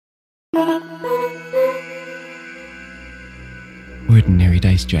Ordinary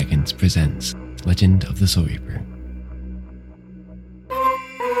Dice Dragons presents Legend of the Soul Reaper.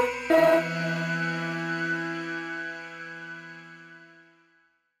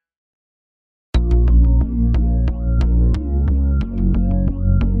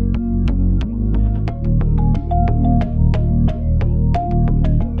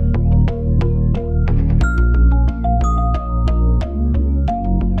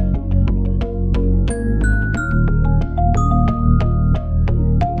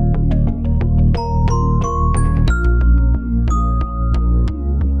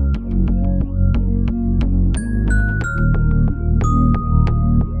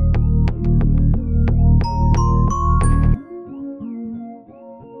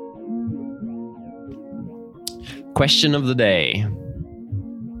 Question of the day.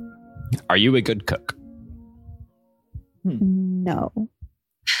 Are you a good cook? No.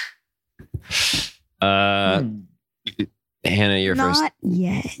 Hannah, you're first. Not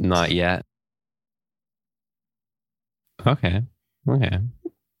yet. Not yet. Okay.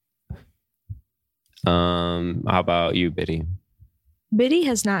 How about you, Biddy? Biddy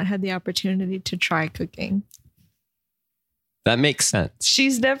has not had the opportunity to try cooking. That makes sense.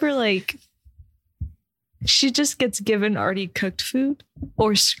 She's never she just gets given already cooked food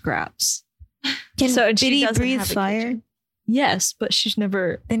or scraps. Can and she Biddy doesn't breathe have a fire? kitchen. Yes, but she's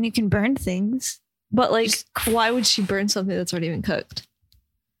never. Then you can burn things. But why would she burn something that's already been cooked?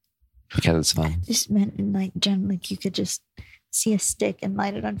 Because it's fun. Just meant in general, you could just see a stick and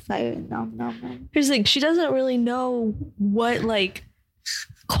light it on fire and nom. Here's the thing: she doesn't really know what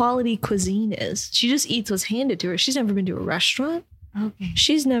quality cuisine is. She just eats what's handed to her. She's never been to a restaurant. Okay.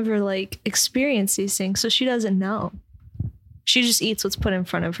 She's never experienced these things, so she doesn't know. She just eats what's put in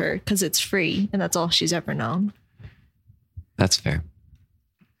front of her because it's free, and that's all she's ever known. That's fair.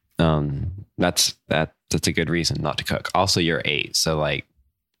 That's a good reason not to cook. Also, you're 8, so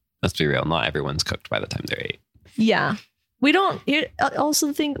let's be real. Not everyone's cooked by the time they're 8. Yeah, we don't.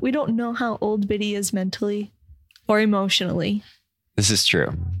 Also, think we don't know how old Biddy is mentally or emotionally. This is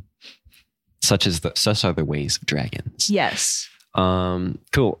true. Such are the ways of dragons. Yes.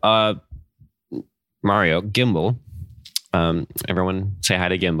 Cool. Mario, Gimbal. Everyone say hi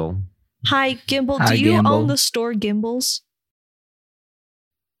to Gimbal. Hi, Gimbal. Hi, Do you Gimbal. own the store Gimbals?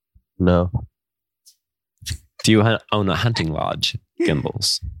 No. Do you own a hunting lodge,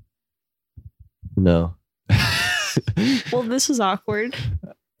 Gimbals? No. Well, this is awkward.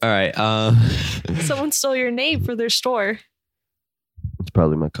 All right. Someone stole your name for their store. It's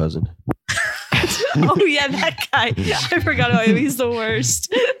probably my cousin. Oh yeah, that guy. I forgot about him. He's the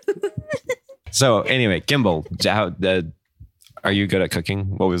worst. So anyway, Gimbal, are you good at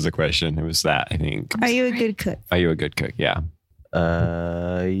cooking? What was the question? It was that, I think. Are you a good cook? Are you a good cook? Yeah.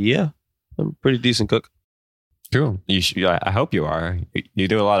 Yeah. I'm a pretty decent cook. Cool. I hope you are. You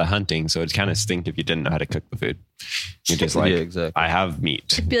do a lot of hunting, so it's kind of stink if you didn't know how to cook the food. You're just Yeah, exactly. I have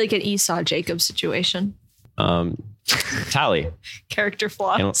meat. It'd be like an Esau Jacob situation. Tally. Character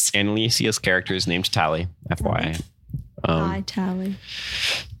flaws. Annalicia's character is named Tally, FYI. Hi, Tally.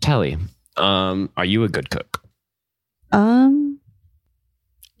 Tally, are you a good cook?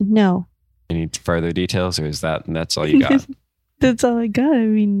 No. Any further details, or that's all you got? That's all I got. I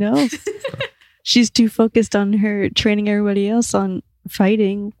mean, no. She's too focused on her training everybody else on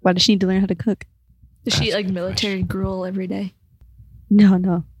fighting. Why does she need to learn how to cook? Does she eat That's a good military gruel every day?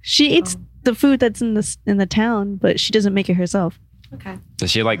 No. She eats the food that's in the town, but she doesn't make it herself, Okay.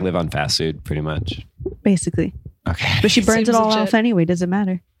 Does she live on fast food, pretty much? basically. Okay. But she burns Seems it all legit. off anyway. Doesn't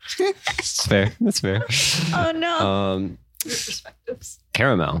matter. That's fair. That's fair. Oh no. Your Perspectives.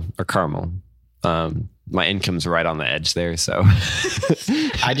 caramel. My income's right on the edge there, so.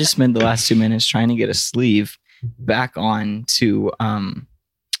 I just spent the last 2 minutes trying to get a sleeve back on to an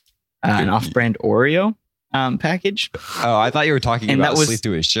off-brand Oreo package. Oh, I thought you were talking And about that was- sleep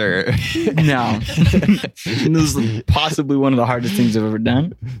through a shirt. No. This is possibly one of the hardest things I've ever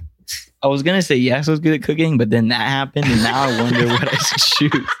done. I was going to say yes, I was good at cooking, but then that happened, and now I wonder what I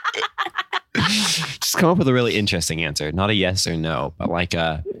should choose. Just come up with a really interesting answer. Not a yes or no, but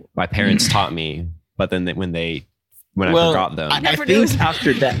my parents taught me, but then when I forgot them. I think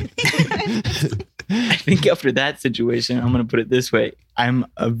after that, I think after that situation, I'm going to put it this way. I'm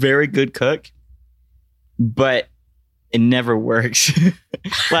a very good cook, but it never works.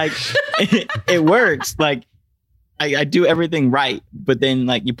 It works. I do everything right, but then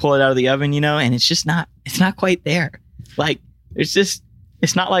you pull it out of the oven, and it's not quite there.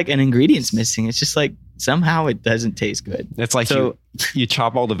 It's not like an ingredient's missing. It's just somehow it doesn't taste good. It's like you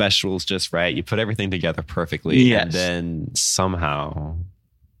chop all the vegetables just right. You put everything together perfectly. Yes. And then somehow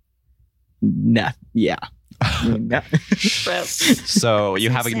Nah, yeah. Nah. So you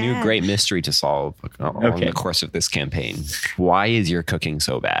So have a new sad. great mystery to solve on Okay. the course of this campaign. Why is your cooking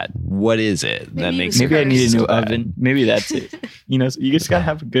so bad? What is it that Maybe makes it was your Maybe I cooking need a so new bad? oven. Maybe that's it. So you just gotta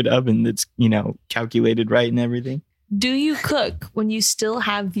have a good oven that's calculated right and everything. Do you cook when you still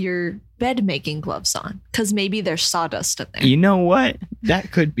have your bed making gloves on? Because maybe there's sawdust in there. You know what?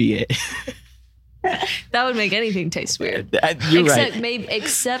 That could be it. That would make anything taste weird. You're except right.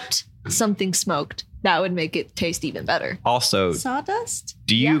 except something smoked. That would make it taste even better. Also, Sawdust?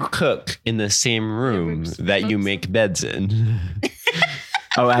 do you cook in the same room Never that you smoked make beds in?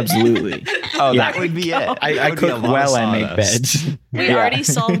 Oh, absolutely. Oh, Yeah. that would be it. That I would be a cook lot of well and make sawdust. beds. We Yeah. already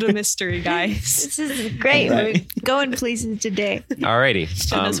solved a mystery, guys. This is great. Right. We're going places today. Alrighty.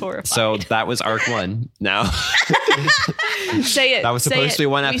 Jenna's horrified. So that was arc 1. Now Say it. that was say supposed to be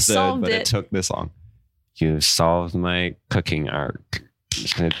one We episode, solved but it took this long. You solved my cooking arc.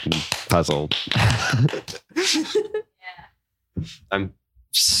 I'm puzzled. I'm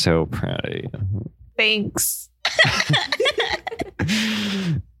so proud of you. Thanks.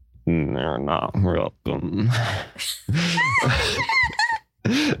 They're not welcome.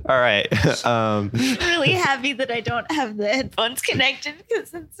 All right. I'm really happy that I don't have the headphones connected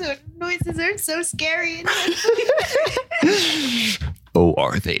because the noises are so scary. Oh,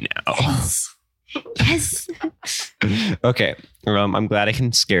 are they now? Yes. Okay. I'm glad I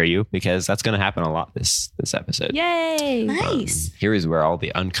can scare you because that's going to happen a lot this episode. Yay. Nice. Here is where all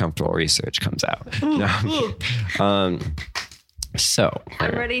the uncomfortable research comes out. No, I'm kidding. So I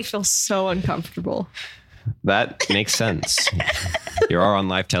already feel so uncomfortable. that makes sense. You're on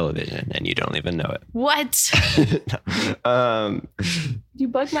live television and you don't even know it. What? You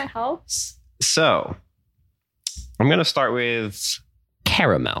bug my house? So I'm going to start with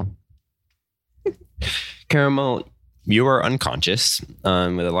Caramel. Caramel, you are unconscious with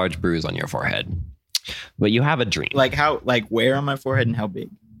a large bruise on your forehead, but you have a dream. Like where on my forehead and how big?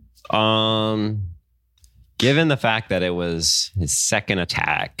 Given the fact that it was his second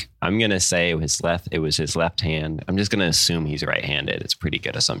attack, I'm gonna say it was his left hand. I'm just gonna assume he's right-handed. It's a pretty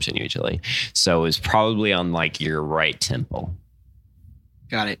good assumption usually. So it's probably on like your right temple.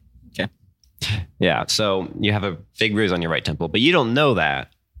 Got it. Okay. Yeah. So you have a big bruise on your right temple, but you don't know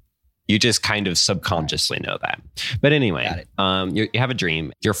that. You just kind of subconsciously know that. But Got anyway, it. you have a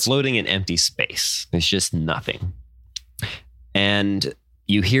dream. You're floating in empty space. There's just nothing. And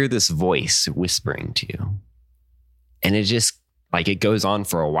you hear this voice whispering to you. And it just like it goes on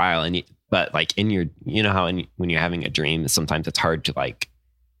for a while. But like in your, how when you're having a dream, sometimes it's hard to like,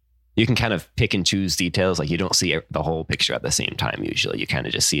 you can kind of pick and choose details. Like you don't see the whole picture at the same time. Usually you kind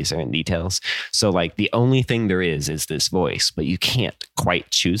of just see certain details. So like the only thing there is this voice, but you can't quite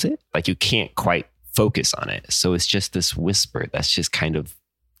choose it. Like you can't quite focus on it. So it's just this whisper that's just kind of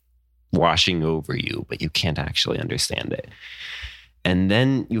washing over you, but you can't actually understand it. And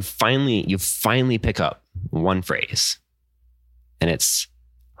then you finally pick up one phrase and it's,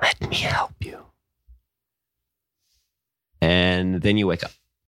 "Let me help you." And then you wake up.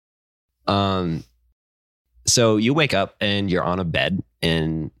 So you wake up and you're on a bed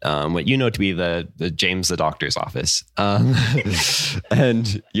in what you know to be the James the doctor's office.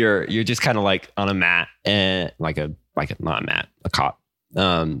 And you're just kind of like on a mat and not a mat, a cot.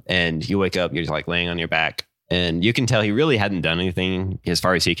 And you wake up, you're just like laying on your back. And you can tell he really hadn't done anything. As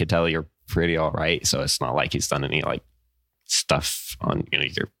far as he could tell, you're pretty all right. So it's not like he's done any like stuff on,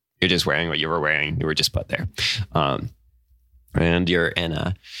 you're just wearing what you were wearing. You were just put there. And you're in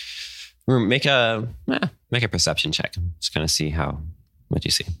a room. Make a perception check. Just kind of see what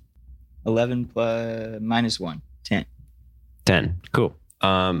you see. 11 plus minus 1. 10. 10. Cool.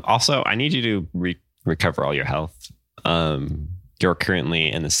 Also, I need you to recover all your health. You're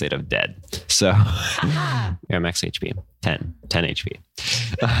currently in the state of dead. So you're max HP. 10 HP.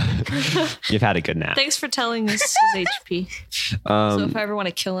 You've had a good nap. Thanks for telling us his HP. So if I ever want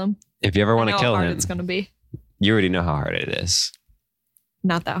to kill him, if you ever want I to know kill how hard him, it's going to be. you already know how hard it is.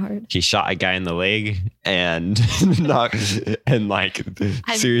 Not that hard. He shot a guy in the leg and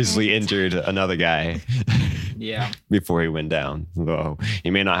seriously injured another guy Yeah. before he went down. Though he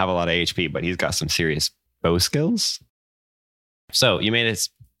may not have a lot of HP, but he's got some serious bow skills. So you made a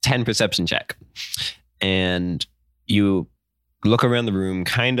 10 perception check and you look around the room,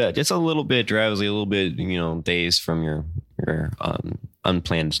 kind of just a little bit drowsy, a little bit, dazed from your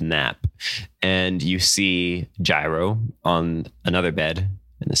unplanned nap. And you see Gyro on another bed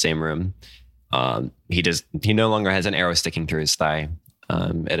in the same room. He no longer has an arrow sticking through his thigh.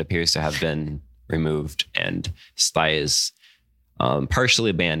 It appears to have been removed and his thigh is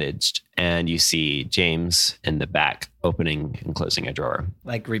partially bandaged and you see James in the back opening and closing a drawer.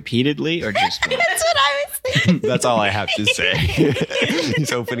 Like repeatedly or just once? That's what I was thinking. That's all I have to say.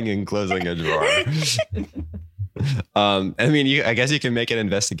 He's opening and closing a drawer. I mean, I guess you can make an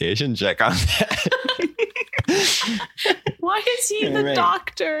investigation check on that. Why is he the Right.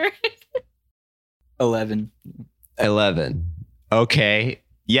 doctor? 11. 11. Okay.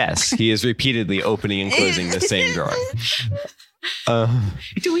 Yes, he is repeatedly opening and closing the same drawer.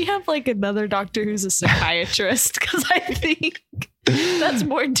 Do we have like another doctor who's a psychiatrist? Because I think that's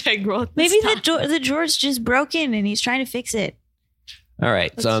more integral. at this Maybe time. the drawer's just broken and he's trying to fix it. All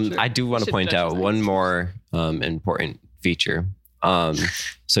right. That's So true. I do want to Should point judge out his one eyes. more important feature.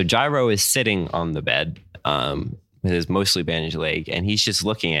 So Gyro is sitting on the bed with his mostly bandaged leg, and he's just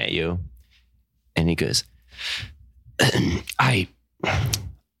looking at you. And he goes,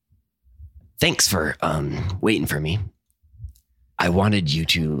 thanks for waiting for me. I wanted you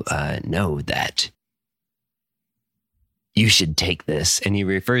to know that you should take this. And he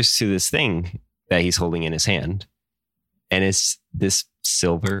refers to this thing that he's holding in his hand. And it's this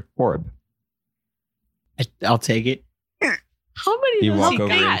silver orb. I'll take it. How many You does walk he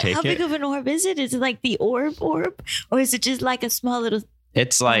over and got? take How it? big of an orb is it? Is it like the orb? Or is it just like a small little...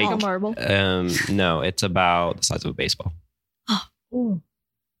 It's Like like, a marble. no, it's about the size of a baseball. Ooh.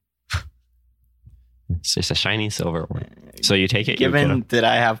 It's just a shiny silver orb. So you take it. you Given that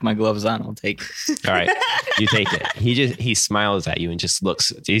I have my gloves on, I'll take it. all right, you take it. He smiles at you and just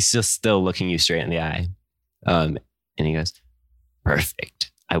looks. He's just still looking you straight in the eye. And he goes,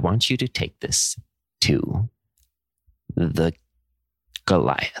 "Perfect. I want you to take this to the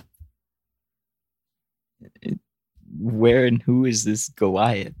Goliath." Where and who is this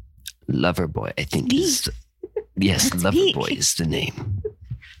Goliath? Loverboy, I think. Me. Yes, That's me. Loverboy is the name.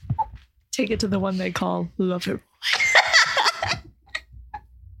 Take it to the one they call Lover.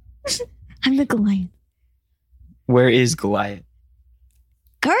 I'm the Goliath. Where is Goliath?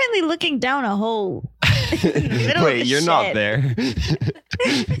 Currently looking down a hole. Middle of Wait, the you're not shed. there.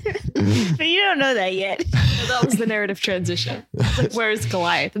 But you don't know that yet. That was the narrative transition. It's like, where's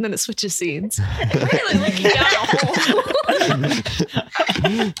Goliath? And then it switches scenes. Really looking down a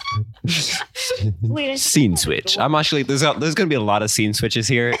hole. Wait, Scene switch. I'm actually there's gonna be a lot of scene switches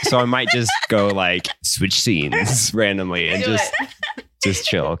here, so I might just go like switch scenes randomly and Do just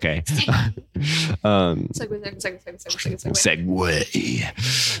chill. Okay.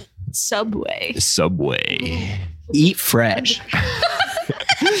 Segway. Subway. Subway. Eat fresh.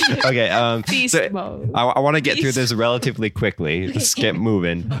 Okay. Beast So mode. I want to get through this relatively quickly. Let's get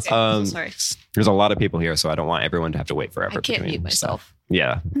moving. Sorry. There's a lot of people here, so I don't want everyone to have to wait forever. I can't between mute myself. stuff.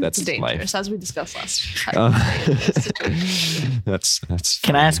 Yeah, that's It's dangerous, life. as we discussed last time. That's.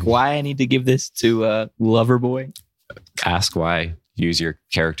 Can I ask why I need to give this to Loverboy? Ask why. Use your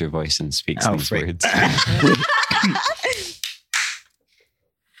character voice and speak Oh, these frick. words.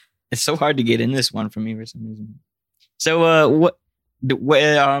 It's so hard to get in this one for me for some reason. So,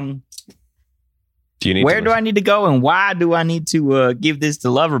 where Do you need? where do I need to go, and why do I need to give this to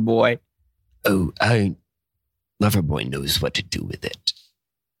Loverboy? Oh, Loverboy knows what to do with it.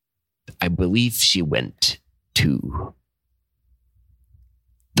 I believe she went to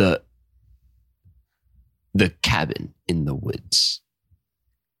the cabin in the woods.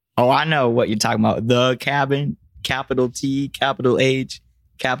 Oh, I know what you're talking about. The cabin, capital T, capital H,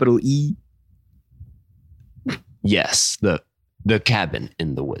 capital E. Yes, the cabin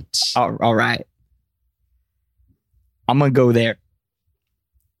in the woods. All right. I'm going to go there.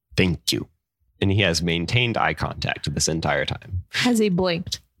 Thank you. And he has maintained eye contact this entire time. Has he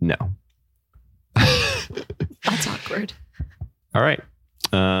blinked? No. That's awkward. All right.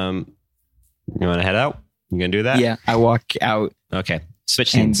 You want to head out? You gonna do that? Yeah, I walk out Okay.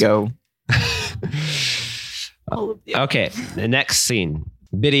 Switch and scenes. go. All of the Okay. The next scene.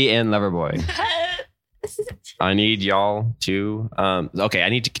 Biddy and Loverboy. I need y'all to okay, I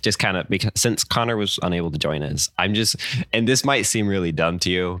need to just kind of, because since Connor was unable to join us, I'm just, and this might seem really dumb to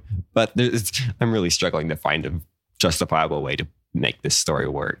you, but I'm really struggling to find a justifiable way to make this story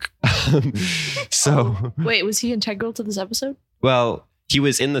work. So, Wait, was he integral to this episode? well, he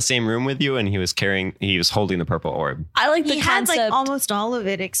was in the same room with you and he was holding the purple orb. I like the He had concept. like almost all of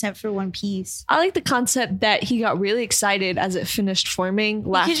it except for one piece. I like the concept that he got really excited as it finished forming,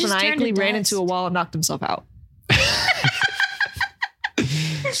 laughed just turned to maniacally, ran dust. into a wall, and knocked himself out.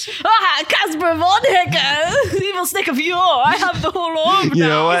 Casper Von Hecker, evil snake of yore. I have the whole orb You know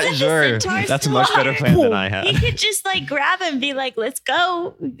now. what? Isn't the Sure. centaur That's a still much better alive? plan than I He had. could just like grab him and be like, let's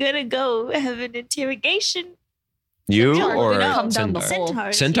go. We're gonna go have an interrogation. You Centaur or would come down the Centaur? hole.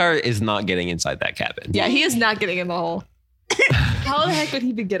 Centaurs. Centaur is not getting inside that cabin. Yeah, he is not getting in the hole. How the heck would he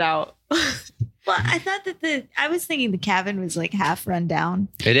even get out? Well, I thought that I was thinking the cabin was like half run down.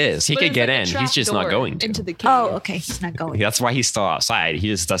 It is. He But could it's get like a in. trap He's just not door going to. into the cave. Oh, okay. He's not going. That's why he's still outside. He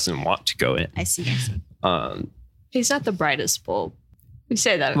just doesn't want to go in. I see. I see. He's not the brightest bulb. We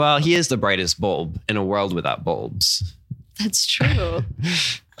say that. Well, he is the brightest bulb in a world without bulbs. That's true.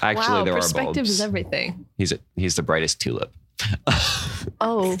 Actually, wow, there are perspective bulbs. is everything. He's the brightest tulip.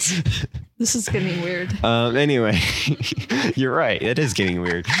 Oh, this is getting weird. Anyway, you're right. It is getting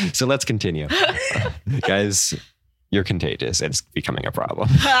weird. So let's continue. Guys, you're contagious. It's becoming a problem.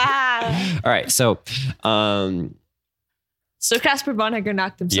 All right. So, So Casper Von Egger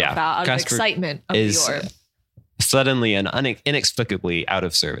knocked himself Yeah, out of Casper excitement of is the orb. suddenly and inexplicably out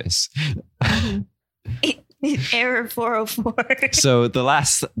of service. Error 404. So the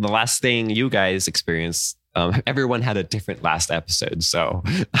last thing you guys experienced, everyone had a different last episode. So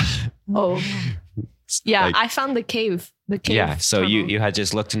Oh, yeah. like- I found the cave. The cave. yeah. So tunnel. you had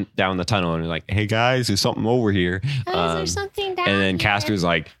just looked down the tunnel and were like, "Hey guys, there's something over here." something down And then Casper's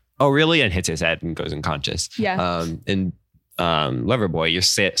like, "Oh really?" and hits his head and goes unconscious. Yeah. And Loverboy, you're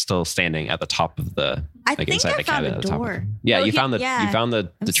still standing at the top of the I think inside I the found cabin a at the top. door. Yeah, Oh, you found the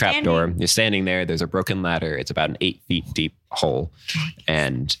I'm trap door. You're standing there. There's a broken ladder. It's about an 8 feet deep hole,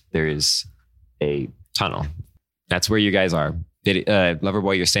 and there's a tunnel. That's where you guys are.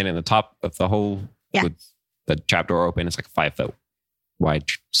 Loverboy, you're standing at the top of the hole Yeah. with the trap door open. It's like a 5 foot wide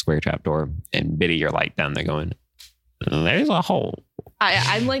square trap door. And Biddy, you're like down there going, "There's a hole."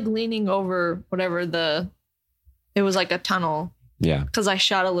 I'm like leaning over whatever it was like a tunnel Yeah, because I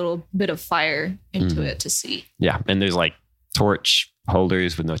shot a little bit of fire into Mhm. it to see. yeah. And there's like torch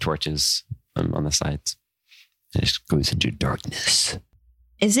holders with no torches on the sides. It just goes into darkness.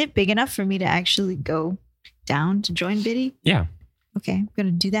 Is it big enough for me to actually go down to join Biddy? Yeah. Okay, I'm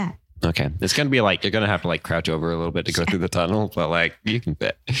gonna do that. Okay. It's going to be like, you're going to have to like crouch over a little bit to go through the tunnel, but like you can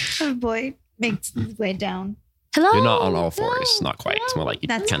fit. Oh boy, makes his way down. Hello. You're not on all fours. Not quite. It's more like you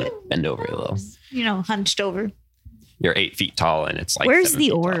That's kind of bend over a little. Hunched over. You're 8 feet tall and it's like. Where's 7 the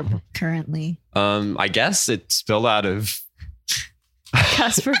feet orb currently? tall. I guess it spilled out of.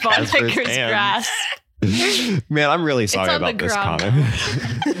 Casper Von Casper's Egger's hand. grass. Man, I'm really sorry on the about this, ground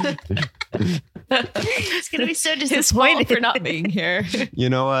Connor. It's gonna be so His fault disappointed for not being here. You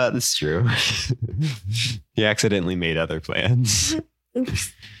know what? That's true. He accidentally made other plans.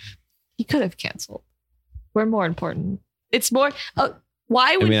 He could have canceled. We're more important. It's more.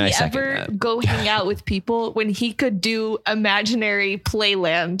 Why would I he second ever that. go hang out with people when he could do imaginary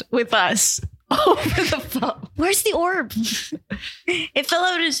playland with us over the phone? Where's the orb? It fell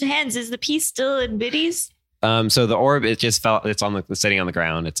out of his hands. Is the piece still in Biddy's? So the orb, it just fell. It's sitting on the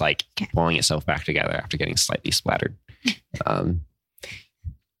ground. It's like Okay. pulling itself back together after getting slightly splattered.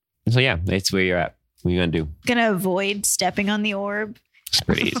 So yeah, that's where you're at. What are you gonna do? Gonna avoid stepping on the orb. It's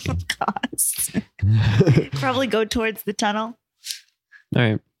pretty easy. Cost. Probably go towards the tunnel. All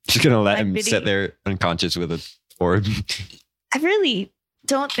right, just gonna let Like him Biddy. sit there unconscious with an orb. I really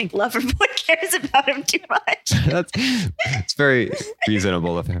don't think Loverboy cares about him too much. It's very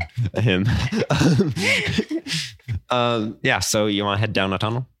reasonable of him. Yeah. So you want to head down a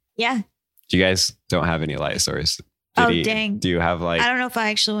tunnel? Yeah. You guys don't have any light source. Oh, Did he- dang. Do you have like I don't know if I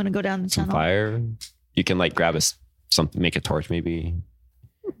actually want to go down the some tunnel. fire? You can like grab something, make a torch maybe.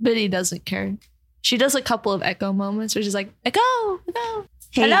 Biddy doesn't care. She does a couple of echo moments where she's like, echo, echo.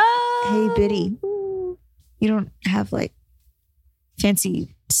 Hey, Hello. hey, Biddy. You don't have like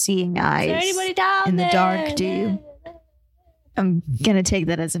fancy seeing eyes. Is there anybody down in the there? dark, do you? I'm gonna take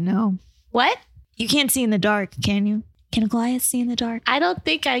that as a no. What? You can't see in the dark, can you? Can a Goliath see in the dark? I don't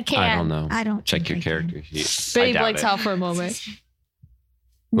think I can. I don't know. I don't Check think your I can. character sheet. Biddy I doubt blanks it. out for a moment.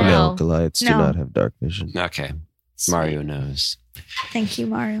 No, No. Goliaths do No. not have dark vision. Okay. Sweet. Mario knows. Thank you,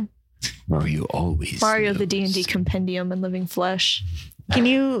 Mario. Mario always. Mario, the knows. D&D compendium and living flesh. Can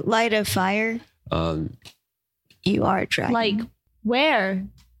you light a fire? You are a dragon. Like, where?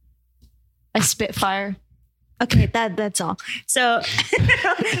 I spit fire. okay, that's all. So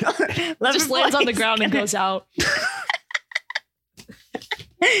Just lands on the ground and goes out.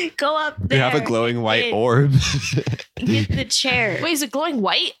 Go up You there. have a glowing white and orb. Get the chair. Wait, is it glowing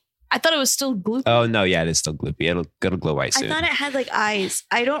white? I thought it was still gloopy. Oh no, yeah, it is still gloopy. It'll glow white I soon. thought it had like eyes.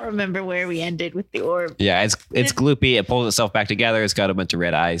 I don't remember where we ended with the orb. Yeah, it's gloopy. It pulls itself back together. It's got a bunch of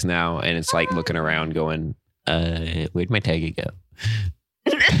red eyes now, and it's like looking around, going, "Where'd my taggy go?"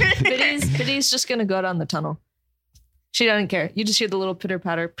 Biddy's just gonna go down the tunnel. She doesn't care. You just hear the little pitter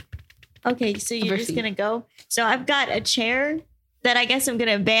patter. Okay, so you're just Mercy. gonna go. So I've got a chair that I guess I'm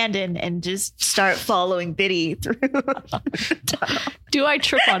gonna abandon and just start following Biddy through. Do I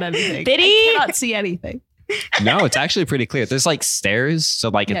trip on anything? Biddy? I cannot see anything. No, it's actually pretty clear. There's like stairs, so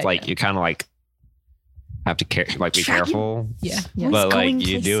like it's Yeah, like yeah. you kind of like have to be Dragon. careful. Yeah. But like going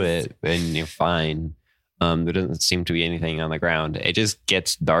you do places. it and you're fine. There doesn't seem to be anything on the ground. It just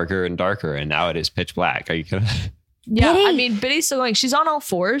gets darker and darker, and now it is pitch black. Are you gonna? Yeah, I Bitty. mean, Biddy's still going. She's on all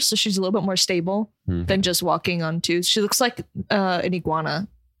fours, so she's a little bit more stable Mhm. than just walking on twos. She looks like an iguana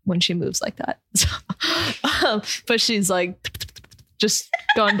when she moves like that. So, but she's like just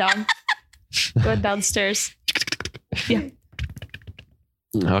going going downstairs. Yeah,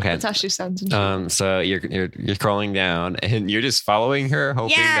 Okay. that's how she sounds. So you're crawling down, and you're just following her,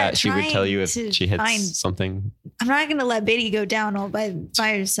 hoping Yeah, that she would tell you if trying to she hits find- something. I'm not gonna let Biddy go down all by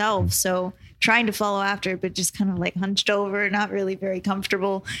herself. So trying to follow after, but just kind of like hunched over, not really very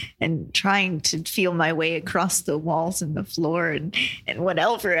comfortable, and trying to feel my way across the walls and the floor and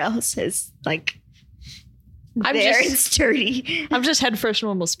whatever else is like I'm there just- and sturdy. I'm just head first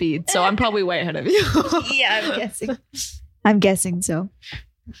normal speed, so I'm probably way ahead of you. Yeah, I'm guessing. I'm guessing so.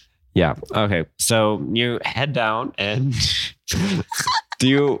 Yeah. Okay. So you head down, and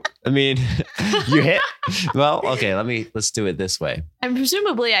you hit. Well, okay. Let's do it this way. And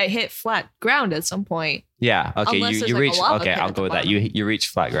presumably, I hit flat ground at some point. Yeah. Okay. Unless there's You like a reach. lava Okay. pit I'll at go the with that. bottom. You reach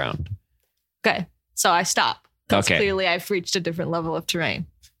flat ground. Okay, so I stop because Okay. clearly I've reached a different level of terrain.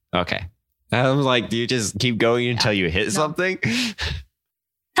 Okay. I was like, do you just keep going until you hit something?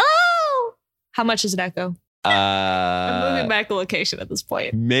 Hello. How much does it echo? I'm moving my echolocation at this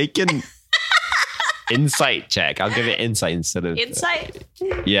point. Make an insight check. I'll give it insight instead of Insight.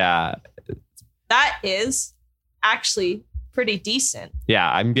 Yeah. That is actually pretty decent. Yeah.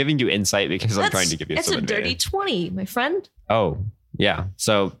 I'm giving you insight because I'm trying to give you It's some a dirty advantage. 20, my friend. Oh, yeah.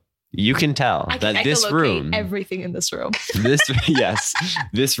 So you can tell I can that this echolocate room, everything in this room.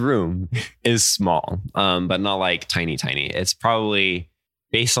 this room is small, but not like tiny. It's probably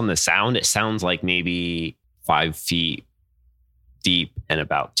based on the sound. It sounds like maybe 5 feet deep and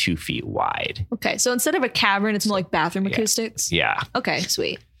about 2 feet wide. Okay, so instead of a cavern, it's more like bathroom Yeah. acoustics. Yeah, Okay,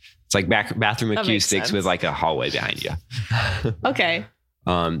 sweet. it's like bathroom That makes acoustics sense. with like a hallway behind you. Okay.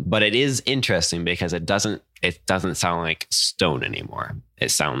 But it is interesting because it doesn't sound like stone anymore. It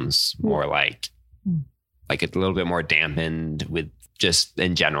sounds more like a little bit more dampened with just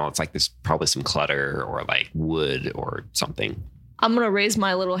in general. It's like there's probably some clutter or like wood or something. I'm going to raise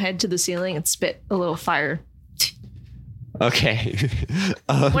my little head to the ceiling and spit a little fire. Okay.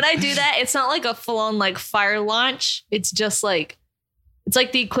 When I do that, it's not like a full on like fire launch. It's just like, it's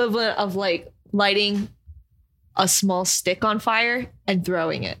like the equivalent of like lighting a small stick on fire and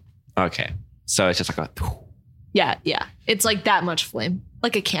throwing it. Okay. So it's just like Yeah. It's like that much flame,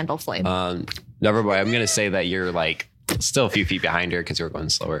 like a candle flame. Neverboy, I'm gonna say that you're like still a few feet behind her because you're going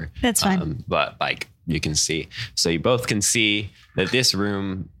slower. That's fine. But like you can see. So you both can see that this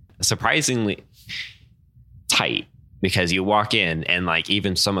room surprisingly tight because you walk in and like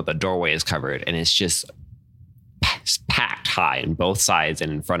even some of the doorway is covered and it's just packed high on both sides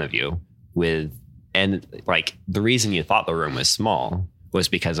and in front of you and like the reason you thought the room was small was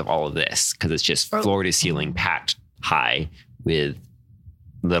because of all of this, because it's just floor to ceiling packed high with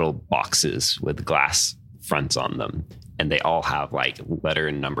little boxes with glass fronts on them. And they all have like letter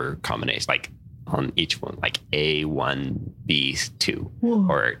and number combinations, like on each one, like A1, B2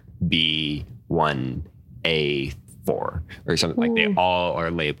 or B1, A4 or something. Like they all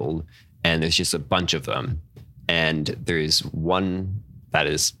are labeled and there's just a bunch of them. And there's one that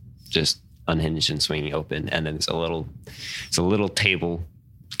is just unhinged and swinging open. And then it's a little table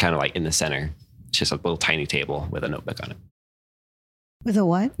kind of like in the center. It's just a little tiny table with a notebook on it. With a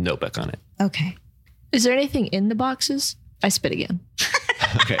what? Notebook on it. Okay. Is there anything in the boxes? I spit again.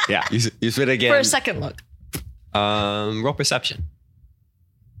 Okay. Yeah. You spit again. For a second look. Roll perception.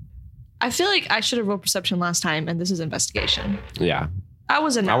 I feel like I should have rolled perception last time, and this is investigation. Yeah. I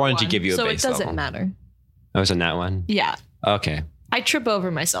was a nat I wanted to one, give you a so base it doesn't level. matter. That was a nat one. Yeah. Okay. I trip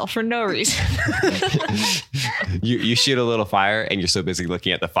over myself for no reason. You shoot a little fire and you're so busy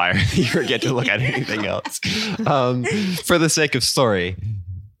looking at the fire you forget to look at anything else. For the sake of story,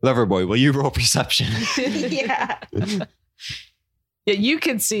 Loverboy, will you roll perception? Yeah. Yeah, you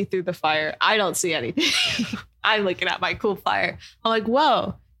can see through the fire. I don't see anything. I'm looking at my cool fire. I'm like,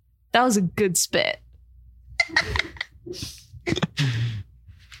 whoa, that was a good spit.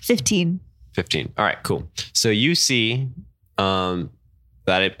 15. 15. All right, cool. So you see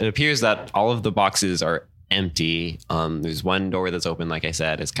that it appears that all of the boxes are empty. There's one door that's open, like I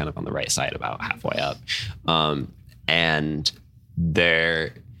said, it's kind of on the right side, about halfway up. And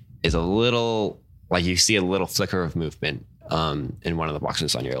there is a little, like you see a little flicker of movement in one of the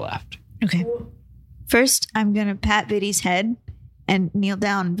boxes on your left. Okay. First, I'm going to pat Biddy's head and kneel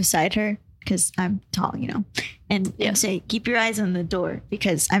down beside her because I'm tall, you know, and say, keep your eyes on the door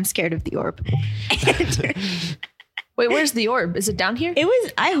because I'm scared of the orb. Wait, where's the orb? Is it down here? It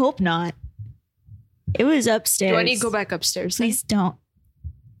was, I hope not. It was upstairs. Do I need to go back upstairs? Then? Please don't.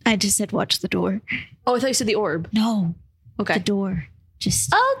 I just said watch the door. Oh, I thought you said the orb. No. Okay. The door.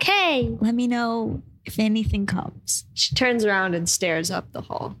 Just Okay. let me know if anything comes. She turns around and stares up the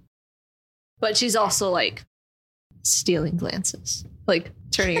hall. But she's also like stealing glances. Like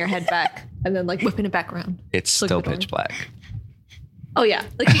turning her head back and then like whipping it back around. It's Look still at the door. pitch black. Oh yeah.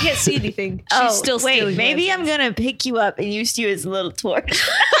 Like you can't see anything. She's still stealing maybe glances. I'm gonna pick you up and use you as a little torch.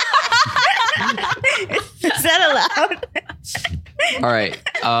 Is that allowed? All right.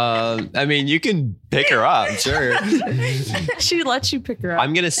 I mean, you can pick her up, sure. She lets you pick her up.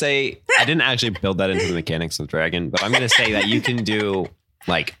 I'm gonna say I didn't actually build that into the mechanics of Dragon, but I'm gonna say that you can do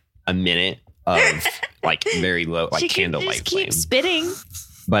like a minute of like very low, like She can candlelight just flame, keep spitting.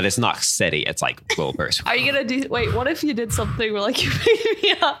 but it's not steady. It's like little bursts. Are you gonna do? Wait, what if you did something where like you pick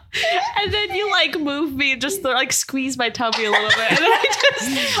me up and then you like move me and just like squeeze my tummy a little bit, and then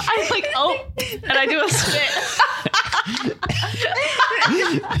I like and I do a spit.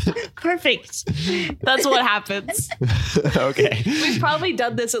 Perfect. That's what happens. Okay. We've probably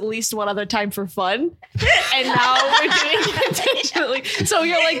done this at least one other time for fun, and now we're doing it intentionally. So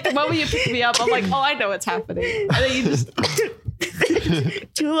you're like, the moment you pick me up, I'm like, oh, I know what's happening, and then you just.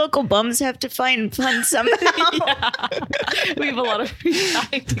 Two local bums have to find fun somehow. Yeah. We have a lot of free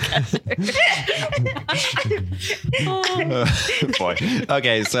time together. Boy.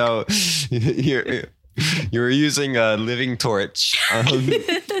 Okay, so you're using a living torch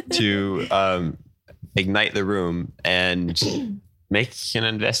to ignite the room and make an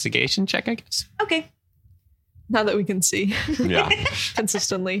investigation check, I guess. Okay. Now that we can see Yeah.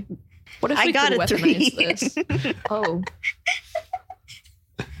 consistently. What if I we got could a 3. weaponize this? Oh.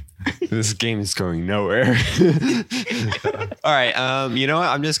 This game is going nowhere. All right. You know what?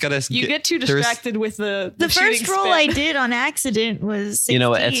 I'm just gonna. You get too there's- distracted with the The first shooting roll spit. I did on accident was 16. You know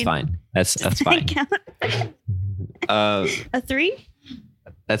what? It's fine. That's fine. A 3?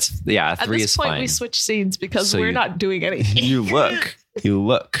 That's yeah. At 3 this is point, fine. we switch scenes because So we're you- not doing anything. You look,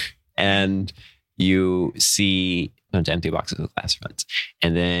 and you see a bunch of empty boxes with glass fronts,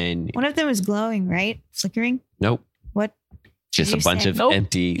 and then One of them was glowing, right? Flickering? nope, What? just You a bunch said- of Nope.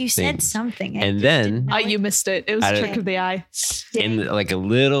 empty You said things. something. I And just then- didn't know You it. missed it. It was I a don't- trick of the eye. And like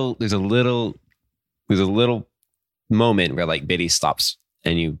there's a little moment where like Biddy stops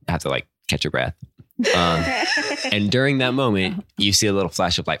and you have to like catch your breath. And during that moment, you see a little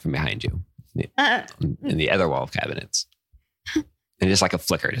flash of light from behind you in the other wall of cabinets, and just like a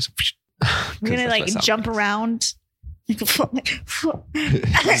flicker, just. I'm gonna like jump around. Swing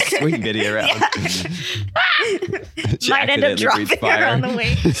Biddy around. She Might end up accidentally dropping breathed her on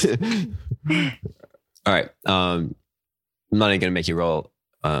the way. All right. I'm not even gonna make you roll.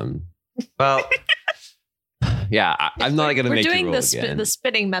 Well, yeah, I'm not gonna We're make you doing roll again. the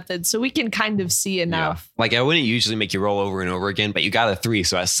spitting method, so we can kind of see enough. Like I wouldn't usually make you roll over and over again, but you got a 3,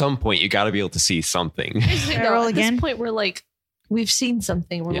 so at some point you got to be able to see something. I roll at again? this point, we're like, we've seen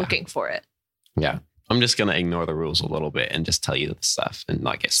something. We're Yeah. looking for it. Yeah. I'm just gonna ignore the rules a little bit and just tell you the stuff and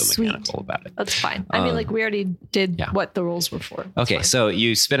not get so Sweet. mechanical about it. That's fine. I mean, like we already did yeah. what the rules were for. That's Okay, fine. so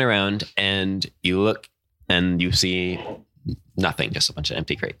you spin around and you look and you see nothing, just a bunch of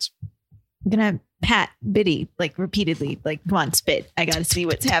empty crates. I'm gonna pat Biddy like repeatedly, like, come on, spit. I gotta see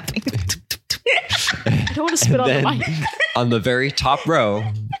what's happening. I don't want to spit on the Then- mic. On the very top row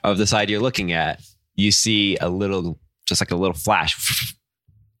of the side you're looking at, you see a little, just like a little flash.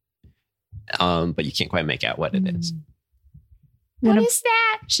 But you can't quite make out what it is. What is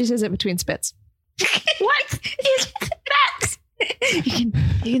that? She says it between spits. What is that?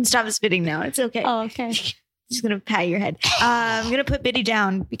 You can stop spitting now. It's okay. Oh, okay. Just gonna pat your head. I'm gonna put Biddy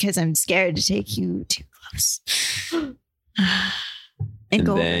down because I'm scared to take you too close. And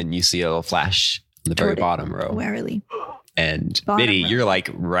go then you see a little flash in the very Toward it. bottom row. warily. And Bottom Biddy, row. you're like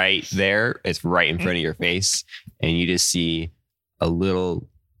right there. It's right in front of your face. And you just see a little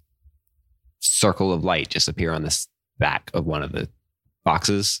circle of light just appear on the back of one of the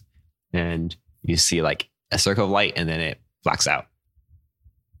boxes. And you see like a circle of light and then it blacks out.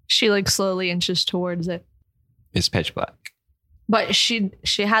 She like slowly inches towards it, It's pitch black. but she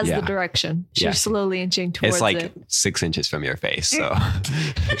has Yeah. the direction. She's Yeah. slowly inching towards It's like it. 6 inches from your face. So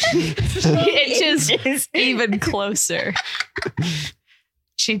Inches even closer.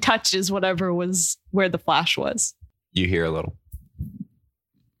 She touches whatever was where the flash was. you hear a little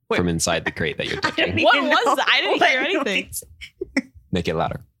Wait. from inside the crate that you're taking. What was that? I didn't hear anything. Make it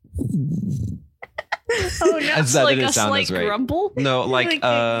louder. Oh no. That like didn't a sound slight as right. grumble. No, like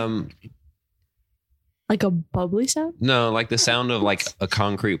Okay. Like a bubbly sound? No, like the sound of like a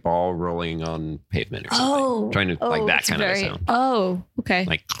concrete ball rolling on pavement or something. Oh. Trying to like that it's kind of sound. Oh, okay.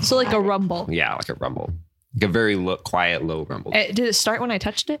 Like So like a rumble. yeah, like a rumble. Like a very quiet, low rumble. Did it start when I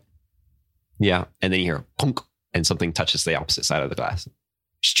touched it? Yeah. And then you hear punk and something touches the opposite side of the glass.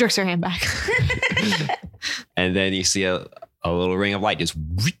 She jerks her hand back. And then you see a little ring of light just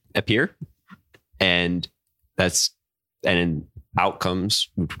appear. And then out comes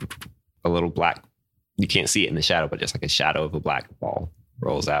a little black. You can't see it in the shadow, but just like a shadow of a black ball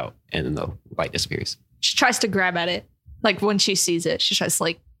rolls out and then the light disappears. She tries to grab at it. Like when she sees it, she tries to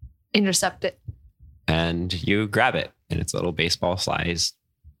like intercept it. And you grab it and it's a little baseball sized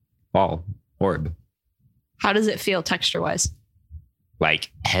ball orb. How does it feel texture wise?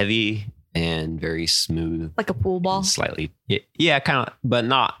 Like heavy and very smooth. Like a pool ball? Slightly. Yeah, kind of, but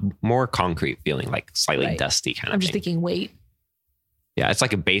not more concrete feeling, like slightly Right. dusty kind of I'm just thing. thinking weight. Yeah, it's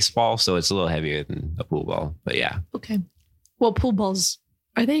like a baseball, so it's a little heavier than a pool ball. But yeah. Okay. Well, pool balls,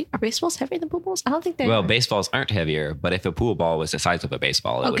 are baseballs heavier than pool balls? I don't think they Well, are. baseballs aren't heavier, but if a pool ball was the size of a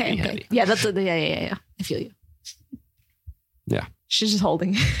baseball, it would be heavy. Yeah, that's yeah. I feel you. Yeah. She's just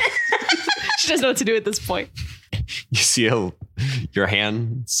holding. She doesn't know what to do at this point. You see your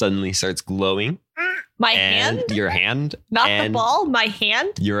hand suddenly starts glowing. My And hand? your hand. Not the and ball, my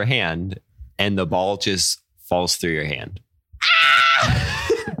hand? Your hand. And the ball just falls through your hand.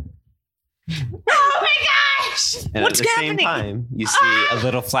 Oh my gosh! And What's at the happening? same time, you see a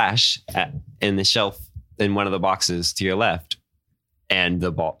little flash in the shelf in one of the boxes to your left. And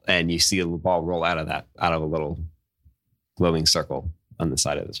the ball, and you see a ball roll out of a little glowing circle on the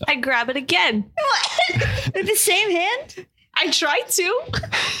side of the shelf. I grab it again. What? With the same hand? I tried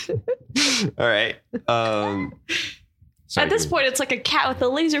to. All right. At this point, it's like a cat with a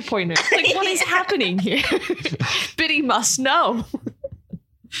laser pointer. Like, what is happening here? Biddy must know.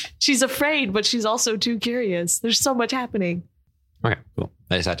 She's afraid, but she's also too curious. There's so much happening. Okay, cool.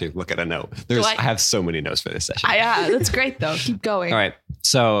 I just had to look at a note. I- I have so many notes for this session. That's great, though. Keep going. All right.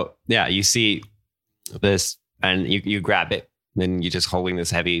 So yeah, you see this and you grab it. Then you're just holding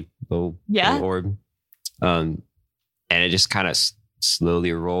this heavy little orb. And it just kind of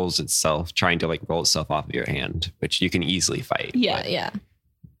slowly rolls itself, trying to like roll itself off of your hand, which you can easily fight. Yeah, but yeah.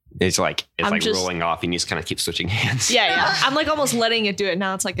 It's like I'm just- rolling off and you just kind of keep switching hands. Yeah. I'm like almost letting it do it.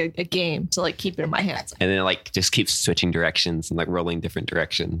 Now it's like a game to like keep it in my hands. And then it like just keeps switching directions and like rolling different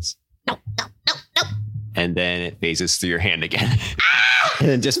directions. No. And then it phases through your hand again. And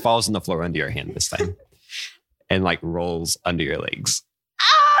then just falls on the floor under your hand this time. And like rolls under your legs.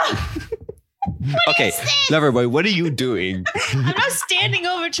 Ah! Okay, Loverboy, what are you doing? I'm not standing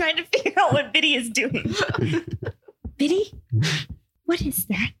over trying to figure out what Biddy is doing. Biddy? What is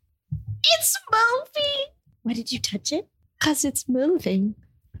that? It's moving. Why did you touch it? Because it's moving.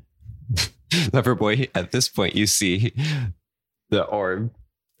 Loverboy, at this point, you see the orb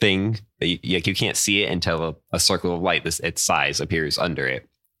thing. That you can't see it until a circle of light, its size, appears under it.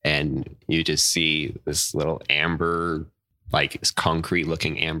 And you just see this little amber, like this concrete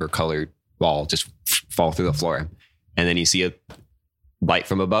looking amber colored ball just fall through the floor. And then you see a light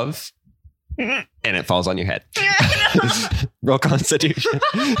from above and it falls on your head. Roll Constitution.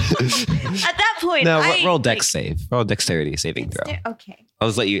 At that point, No, roll Dex save. Roll Dexterity saving throw. Okay. I'll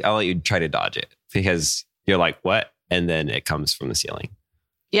let you try to dodge it because you're like, what? And then it comes from the ceiling.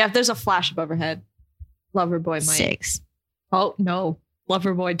 Yeah, if there's a flash above her head, Loverboy might. 6. Oh, no.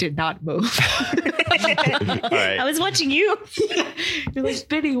 Loverboy did not move. right. I was watching you. You're like,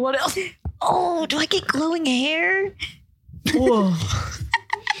 Biddy, what else? Oh, do I get glowing hair? Whoa.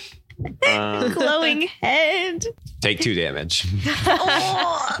 Glowing head. Take 2 damage.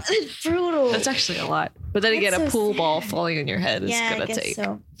 Oh, that's brutal. That's actually a lot. But then again, That's a so pool sad. ball falling on your head is Yeah, I going to guess take.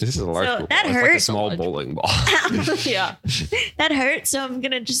 so. This is a large So ball. that It's like a hurt. small bowling ball. Yeah. That hurt, so I'm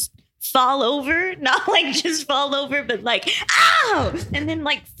gonna just fall over. Not like just fall over, but like, ow! And then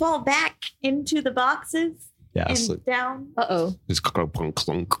like fall back into the boxes Yeah. and So down. Uh-oh. just clunk, clunk,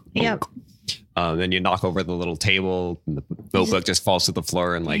 clunk. Yep. Then you knock over the little table and the notebook just falls to the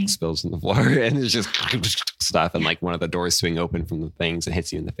floor and like Dang. spills on the floor and it's just stuff and like one of the doors swing open from the things and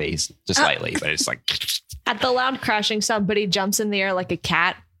hits you in the face just slightly, but it's like At the loud crashing sound, Biddy jumps in the air like a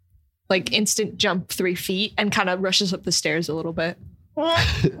cat, like instant jump 3 feet, and kind of rushes up the stairs a little bit.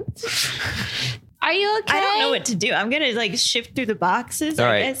 Are you okay? I don't know what to do. I'm gonna like shift through the boxes. All I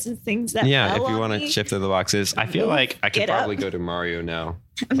right. guess and things that. yeah. fell If you on want to me. shift through the boxes, I feel like I could Get up. probably go to Mario now.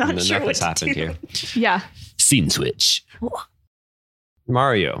 I'm not And sure what nothing's to happened do. here. Yeah. Scene switch.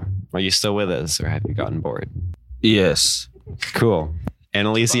 Mario, are you still with us or have you gotten bored? Yes. Cool. And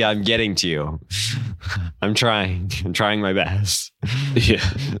Alicia, I'm getting to you. I'm trying my best. Yeah.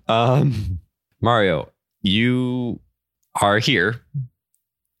 Mario, you are here,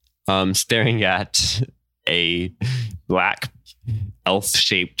 staring at a black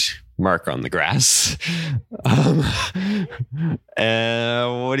elf-shaped mark on the grass.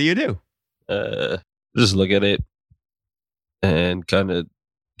 And what do you do? Just look at it and kind of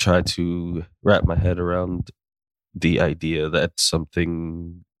try to wrap my head around the idea that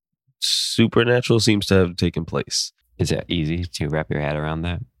something supernatural seems to have taken place. Is it easy to wrap your head around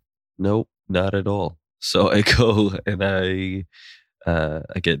that? Nope, not at all. So I go and I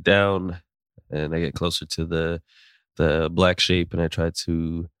get down and I get closer to the black shape and I try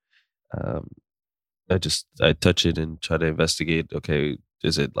to I touch it and try to investigate. Okay,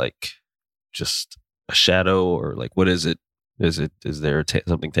 is it like just a shadow or like what is it? Is there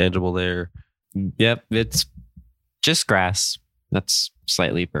something tangible there? Yep, it's just grass that's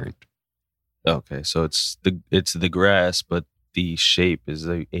slightly burnt. Okay, so it's the grass, but the shape is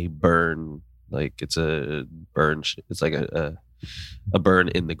a burn. Like it's a burn. It's like a burn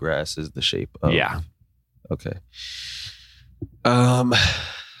in the grass is the shape of. Yeah. Okay.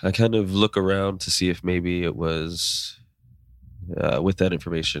 I kind of look around to see if maybe it was with that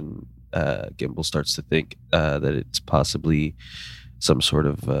information. Gimbal starts to think that it's possibly some sort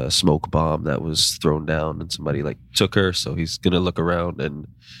of smoke bomb that was thrown down and somebody like took her. So he's gonna look around and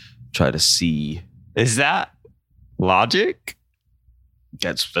try to see. Is that logic?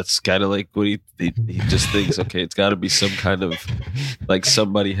 That's kind of like what he just thinks. Okay, it's got to be some kind of like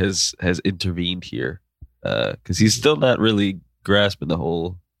somebody has intervened here because he's still not really grasping the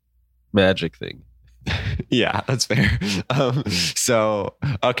whole magic thing. Yeah, that's fair. So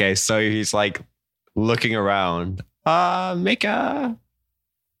he's like looking around. Make a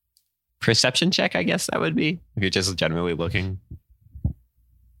perception check, I guess that would be. If you're just generally looking.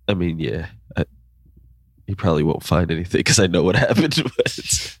 I mean, yeah. You probably won't find anything because I know what happened.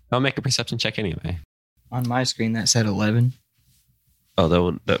 But I'll make a perception check anyway. On my screen, that said 11. Oh,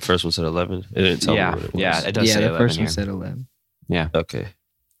 that first one said 11? It didn't tell me what it was. Yeah, it does say 11 the first here. one said 11. Yeah. Okay.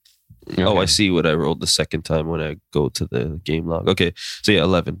 Oh, I see what I rolled the second time when I go to the game log. Okay. So yeah,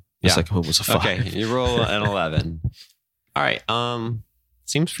 11. The Yeah. second one was a 5. Okay, you roll an 11. All right.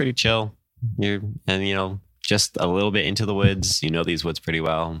 Seems pretty chill. You're just a little bit into the woods. You know these woods pretty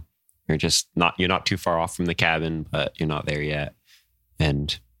well. You're not too far off from the cabin, but you're not there yet.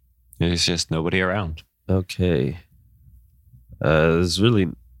 And there's just nobody around. Okay.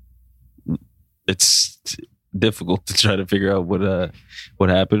 It's difficult to try to figure out what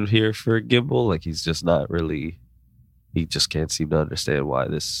happened here for Gimbal. Like he just can't seem to understand why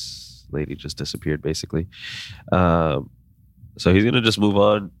this lady just disappeared, basically. So he's gonna just move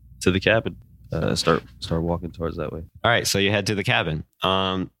on to the cabin. Start walking towards that way. All right, so you head to the cabin.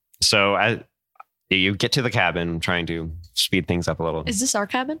 So as you get to the cabin, trying to speed things up a little. Is this our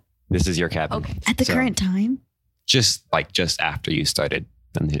cabin? This is your cabin. Okay. At the So- current time? Just after you started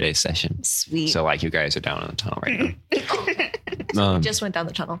on today's session. Sweet. So you guys are down in the tunnel right now. We just went down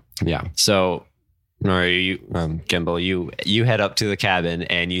the tunnel. Yeah. So, Nori, Gimbal, you head up to the cabin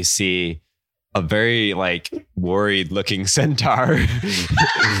and you see a very worried looking centaur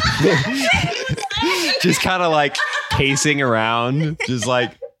just kind of pacing around, just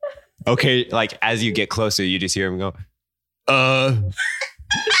okay, as you get closer, you just hear him go,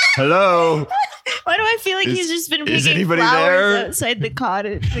 hello. Why do I feel like he's just been is picking anybody flowers there? outside the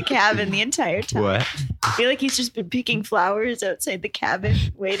cabin the entire time? What? I feel like he's just been picking flowers outside the cabin,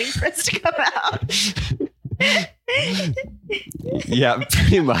 waiting for us to come out. Yeah,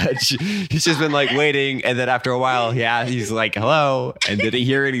 pretty much. He's just been waiting, and then after a while, he's like, hello, and didn't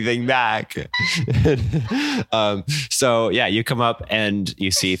hear anything back. So you come up and you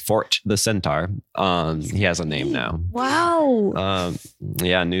see Fort the Centaur. He has a name now. Wow.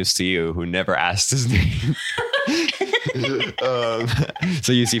 News to you, who never asked his name.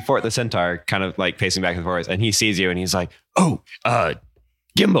 So you see Fort the Centaur kind of pacing back and forth, and he sees you and he's like,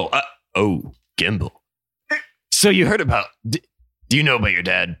 Gimbal. Gimbal. So you heard about, do you know about your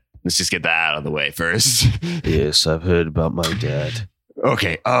dad? Let's just get that out of the way first. Yes, I've heard about my dad.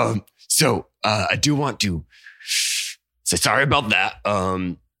 Okay. So I do want to say sorry about that.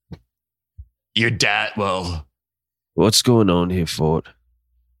 Your dad, What's going on here, Fort?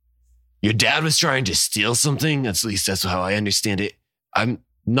 your dad was trying to steal something. At least that's how I understand it. I'm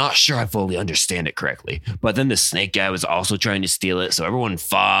not sure I fully understand it correctly. But then the snake guy was also trying to steal it. So everyone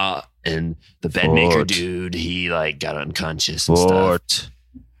fought, and the bedmaker Fort. dude, he got unconscious and stuff. Fort.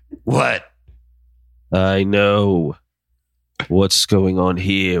 What? I know. What's going on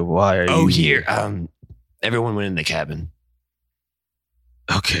here? Why are you Here. Everyone went in the cabin.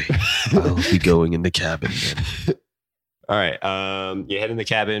 Okay. I'll be going in the cabin then. All right. You head in the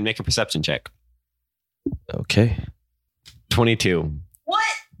cabin, make a perception check. Okay. 22. What?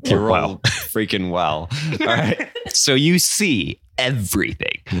 You roll freaking well. All right. So you see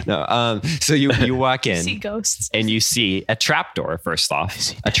everything. No, so you walk in See ghosts. and you see a trapdoor, first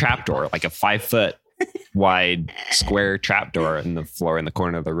off. A trapdoor, like a 5-foot wide square trapdoor in the floor in the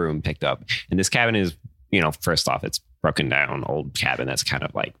corner of the room picked up. And this cabin is, first off, it's broken down, old cabin that's kind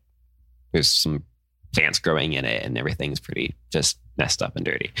of like there's some plants growing in it and everything's pretty just messed up and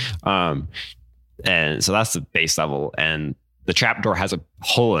dirty. And so that's the base level. And the trapdoor has a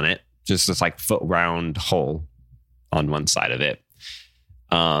hole in it, just this like foot round hole on one side of it.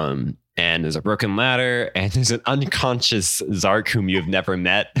 And there's a broken ladder, and there's an unconscious Zark whom you've never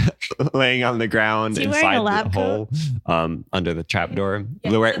met laying on the ground Is he wearing inside a the lab hole under the trapdoor.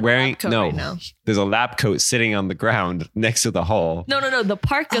 Yeah, Wearing lab coat no, right now. there's a lab coat sitting on the ground next to the hole. No. The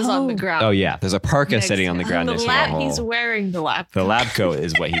parka's on the ground. Oh yeah, there's a parka Next- sitting on the ground The next lab, to the hole. he's wearing the lab. The lab coat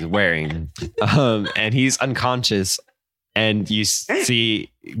is what he's wearing. And he's unconscious. And you see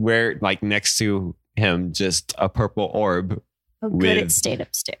where, like, next to him, just a purple orb, Oh, With- good. It stayed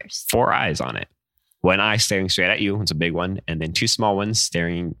upstairs. 4 eyes on it. One eye staring straight at you. It's a big one. And then 2 small ones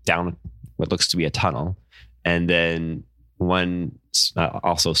staring down what looks to be a tunnel. And then one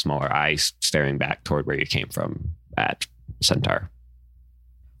also smaller eye staring back toward where you came from at Centaur.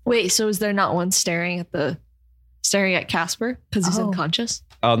 Wait, so is there not one staring at Casper because he's Oh. unconscious?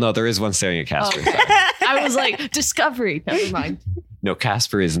 Oh, no, there is one staring at Casper. Oh. I was like, Discovery. Never mind. No,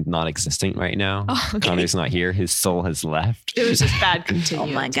 Casper is non-existent right now. Oh, okay. Connor's not here. His soul has left. It was just bad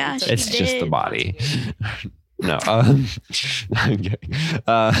continuance. Oh my gosh. It's He just the did. body. No. I'm kidding.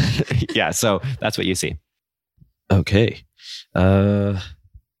 Yeah, so that's what you see. Okay. I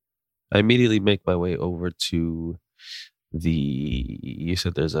immediately make my way over to you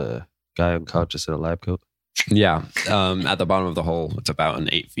said there's a guy unconscious in a lab coat. Yeah. At the bottom of the hole, it's about an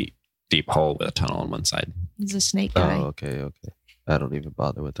 8 feet deep hole with a tunnel on one side. He's a snake guy. Oh, okay. I don't even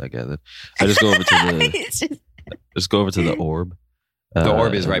bother with that guy then. I just go over to the orb. The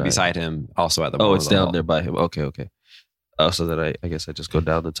orb is right and beside him, also at the bottom Oh, of it's the down hole. there by him. Okay. So then I guess I just go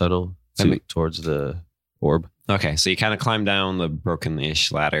down the tunnel towards the orb. Okay, so you kind of climb down the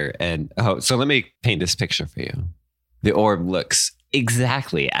broken-ish ladder. And so let me paint this picture for you. The orb looks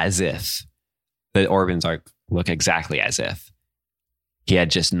exactly as if the Orbans look exactly as if he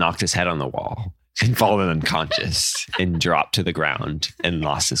had just knocked his head on the wall and fallen unconscious and dropped to the ground and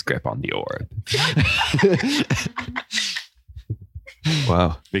lost his grip on the orb.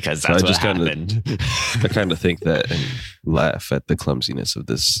 Wow. Because So that's I what just kinda- happened. I kind of think that and laugh at the clumsiness of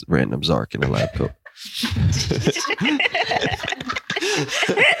this random Zark in a lab coat.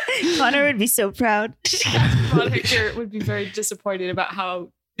 Connor would be so proud. Moniker would be very disappointed about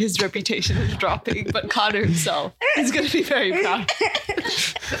how his reputation is dropping, but Connor himself is going to be very proud.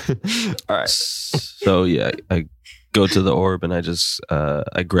 All right. So yeah, I go to the orb and I just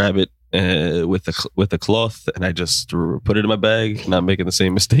I grab it with the cloth and I just put it in my bag, not making the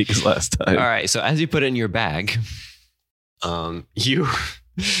same mistake as last time. All right. So as you put it in your bag,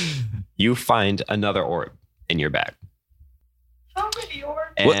 you find another orb in your bag. How many orbs?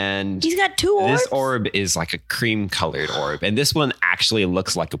 And He's got 2 orbs. this orb is like a cream colored orb. And this one actually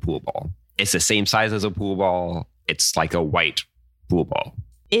looks like a pool ball. It's the same size as a pool ball. It's like a white pool ball,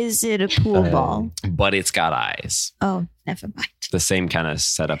 Is it a pool ball? but it's got eyes. Oh, never mind. The same kind of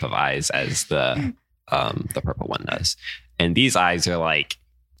setup of eyes as the purple one does. And these eyes are like,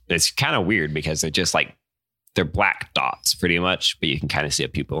 it's kind of weird because they're just like, they're black dots pretty much, but you can kind of see a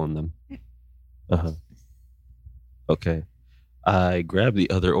pupil in them. Uh-huh. Okay. I grab the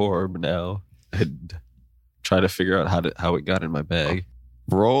other orb now and try to figure out how it got in my bag.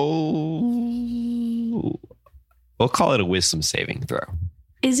 Roll. We'll call it a wisdom saving throw.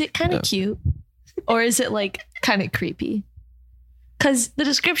 Is it kind of Yeah. cute? Or is it like kind of creepy? Because the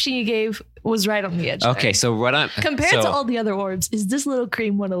description you gave was right on the edge. Okay, there. so what I'm Compared so to all the other orbs, is this little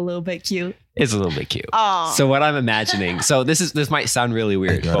cream one a little bit cute? it's a little bit cute. Oh. So what I'm imagining, so this might sound really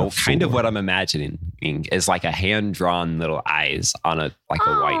weird, got a but kind of 4. what I'm imagining is like a hand drawn little eyes on a white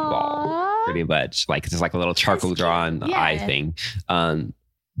ball, Aw. pretty much. Like it's like a little charcoal cute. drawn Yeah. eye thing,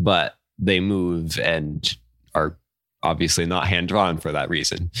 but they move and are obviously not hand drawn for that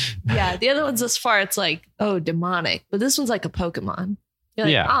reason. Yeah, the other ones thus far, it's like, oh, demonic. But this one's like a Pokemon. You're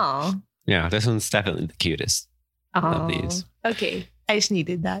like, Yeah. oh. Yeah, this one's definitely the cutest of these. Okay. I just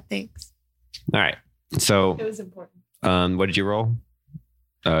needed that. Thanks. All right, so It was important. what did you roll?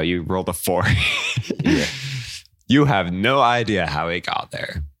 You rolled a 4. Yeah. You have no idea how it got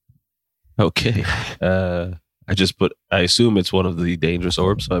there. Okay. I assume it's one of the dangerous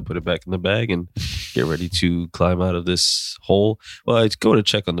orbs, so I put it back in the bag and get ready to climb out of this hole. Well, I go to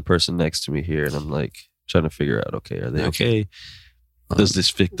check on the person next to me here, and I'm like, trying to figure out, okay, are they okay? Does this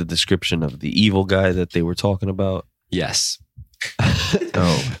fit the description of the evil guy that they were talking about? Yes.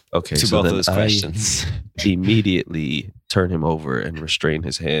 Oh, okay. To both of those questions. Immediately turn him over and restrain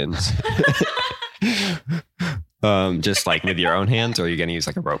his hands. Just like with your own hands, or are you going to use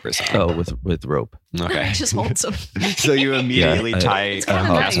like a rope or something? Oh, with rope. Okay. Just holds him. So you immediately tie kinda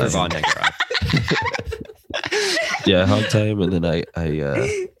Casper nice. Von Decker up. Yeah, I hog tie him, and then I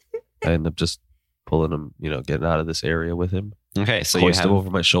end up just pulling him, getting out of this area with him. Okay, so Hoist you have him over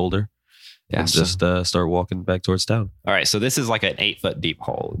my shoulder. yeah, And so- just start walking back towards town. all right. So this is like an 8-foot deep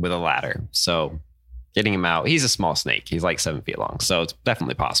hole with a ladder. So getting him out, he's a small snake. He's like 7 feet long, so it's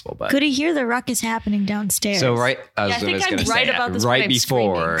definitely possible. But Could he hear the ruckus happening downstairs? so right, I think was I'm gonna right say, about this right when I'm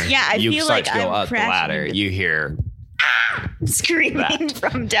before screaming. Yeah, I you feel start like to go I'm up the crashing ladder, into- you hear screaming That.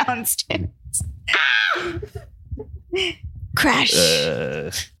 from downstairs. Crash.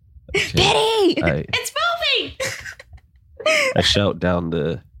 Okay. Betty! It's moving. I shout down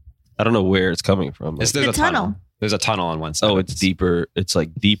I don't know where it's coming from. there's The a tunnel. tunnel. There's a tunnel on one side. Oh, of it's this. deeper. It's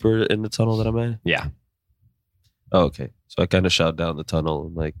like deeper in the tunnel that I'm in. Yeah. Oh, okay. So I kind of shout down the tunnel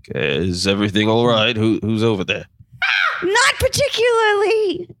and like, is everything all right? Who's over there? Not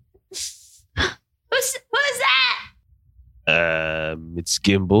particularly. Who's that? It's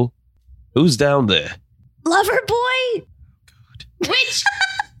Gimbal. Who's down there? Lover boy. Which?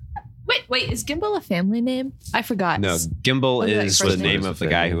 Wait, is Gimbal a family name? I forgot. No, Gimbal What is first the name? name of the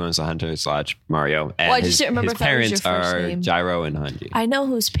guy who owns the Hunter / Mario. And Well, I just didn't remember his if that was your parents first are name. Gyro and Hunji. I know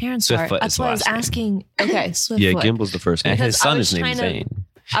whose parents are. Swiftfoot That's is the why I was last name. asking. Okay, Swiftfoot. Yeah, Gimbal's the first And name. his Because I son was is named trying to- Zane.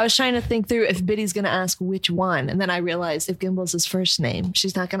 I was trying to think through if Biddy's going to ask which one. And then I realized if Gimbal's his first name,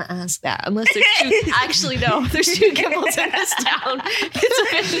 she's not going to ask that. Unless there's two. Actually, no. There's 2 Gimbals in this town. It's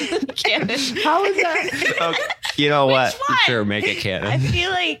officially canon. How is that? Okay, you know what? one? Sure, make it I canon. feel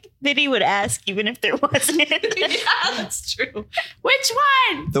like Biddy would ask even if there wasn't. Yeah, that's true. Which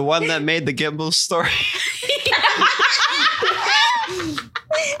one? The one that made the Gimbal story.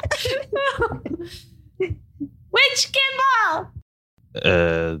 Which Gimbal?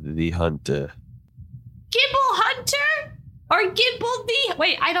 The Hunter. Gimbal Hunter? Or Gimbal the...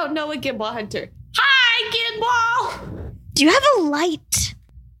 Wait, I don't know a Gimbal Hunter. Hi, Gimbal! Do you have a light?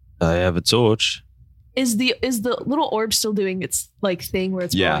 I have a torch. Is the little orb still doing its like thing where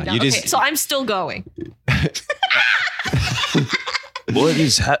it's Yeah, rolling down? you just- Okay, so I'm still going. What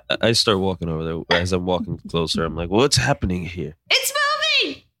is? I start walking over there. As I'm walking closer, I'm like, "What's happening here?" It's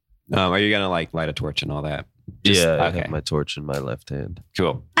moving! Are you gonna like light a torch and all that? Just- Yeah, I okay. have my torch in my left hand.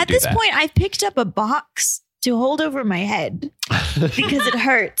 Cool. At Do this that. point, I've picked up a box to hold over my head because it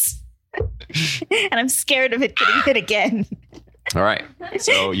hurts. And I'm scared of it getting hit again. All right.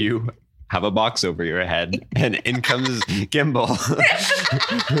 So you have a box over your head, and in comes Gimbal.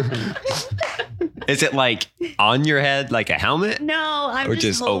 Is it like on your head, like a helmet, No, I'm or just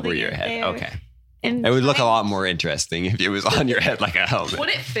just over holding your it head? there. Okay. And It would look a lot more interesting if it was on your head like a helmet. Would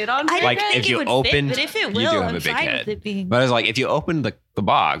it fit on I me? don't Like, think if it you would opened- fit, but if it you will, do have I'm a big fine head. with it being. But I was like, if you opened the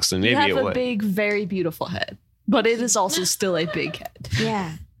box, then maybe You have it a would. big, very beautiful head. But it is also still a big head.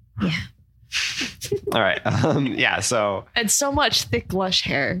 Yeah. All right. Yeah. So And so much thick, lush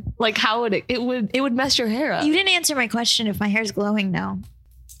hair. Like how would it would mess your hair up. You didn't answer my question if my hair's glowing now.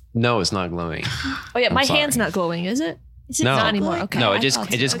 no, it's not glowing. Oh yeah, I'm my sorry. hand's not glowing, is it? Is it No. Not anymore. glowing? Okay. No, I it thought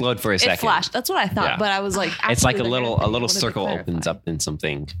just so. glowed for a It second. flashed. That's what I thought. Yeah. But I was like, It's like actually, a the hair little thing, I circle wanted to opens clarify. up in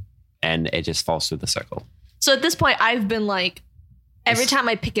something, and it just falls through the circle. So at this point, I've been like, every time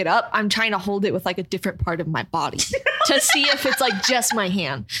I pick it up, I'm trying to hold it with like a different part of my body to see if it's like just my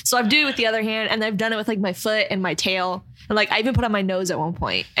hand. So I've done it with the other hand, and I've done it with like my foot and my tail, and like I even put on my nose at one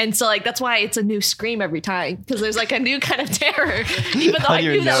point. And so like that's why it's a new scream every time, because there's like a new kind of terror, even though I On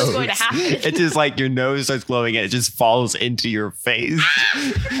your knew that was going to nose. happen. It's just like your nose starts glowing and it just falls into your face.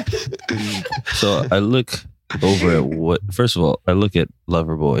 So I look over at what. First of all, I look at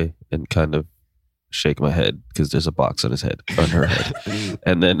Loverboy and kind of shake my head because there's a box on her head,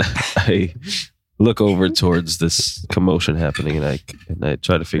 and then I look over towards this commotion happening, and I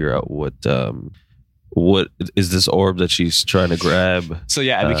try to figure out what is this orb that she's trying to grab. So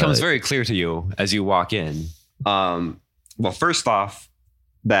yeah, it becomes Uh, very clear to you as you walk in. Well, first off,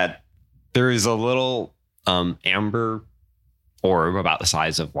 that there is a little amber orb about the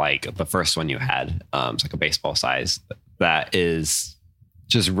size of like the first one you had. It's like a baseball size that is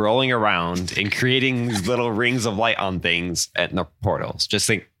just rolling around and creating these little rings of light on things and the portals. Just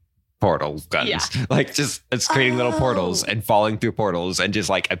think portal guns. Yeah. Like just it's creating little portals and falling through portals and just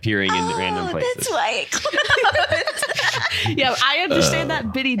like appearing in random places. That's why Yeah, I understand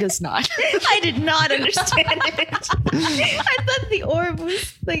that. Biddy does not. I did not understand it. I thought the orb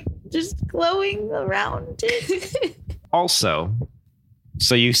was like just glowing around it. Also,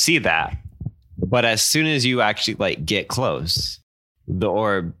 so you see that, but as soon as you actually like get close, the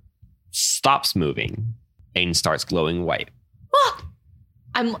orb stops moving and starts glowing white.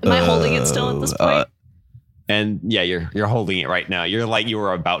 Am I holding it still at this point? And yeah, you're holding it right now. You're like you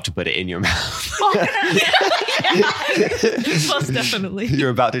were about to put it in your mouth. Most definitely. You're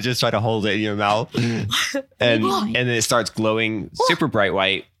about to just try to hold it in your mouth. And then it starts glowing super bright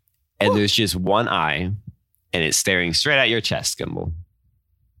white. And there's just one eye. And it's staring straight at your chest, Gimbal.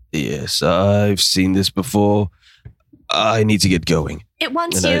 Yes, I've seen this before. I need to get going. It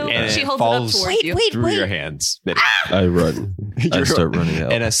wants And you. and She it holds it up falls towards you. Through your hands. I run. I start running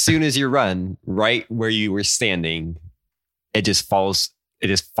out. And as soon as you run, right where you were standing, it just falls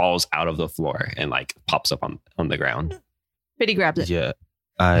out of the floor and like pops up on the ground. Biddy grabs it. Yeah,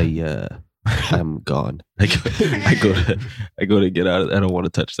 I'm gone. I go to get out. I don't want to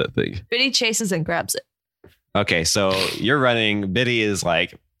touch that thing. Biddy chases and grabs it. Okay, so you're running. Biddy is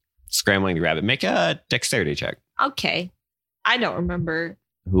like scrambling to grab it. Make a dexterity check. Okay. I don't remember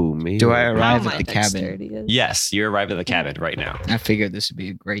Who, me? Do I how arrive my at the cabin? dexterity is. Yes, you arrived at the cabin right now. I figured this would be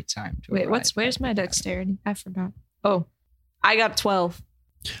a great time to Wait, arrive where's at my the dexterity? I forgot. Oh, I got 12.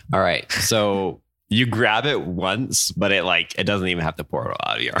 All right, so you grab it once, but it doesn't even have the portal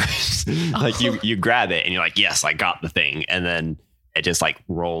out of your arms. Like you grab it and you're like, yes, I got the thing, and then it just like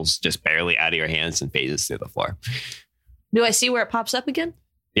rolls just barely out of your hands and phases through the floor. Do I see where it pops up again?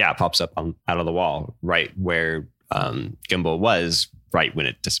 Yeah, it pops up out of the wall right where Gimbal was right when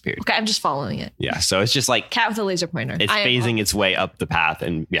it disappeared. Okay, I'm just following it. Yeah, so it's just like Cat with a laser pointer. it's phasing its way up the path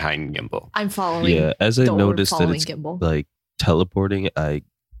and behind Gimbal. I'm following. Yeah, as I the orb noticed that following it's Gimbal. like teleporting, I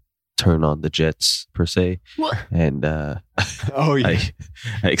turn on the jets per se, What? and Oh I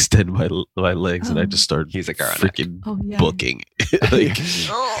extend my legs and I just start He's a Garanak. freaking Oh yeah. booking like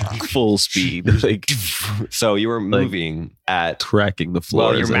full speed, like So you were moving at cracking the floor.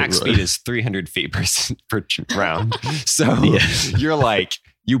 well, your as I max run. speed is 300 feet per round. So Yeah. you're like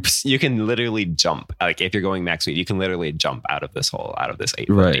you can literally jump. Like if you're going max speed, you can literally jump out of this hole, out of this 8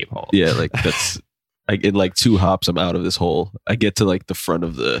 foot Right. deep hole. Yeah, like that's in like 2 hops I'm out of this hole. I get to like the front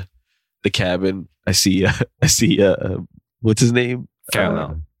of the cabin. I see what's his name?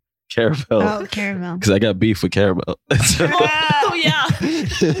 Caramel. Caramel. Oh, caramel. Because I got beef with Caramel. So Oh yeah.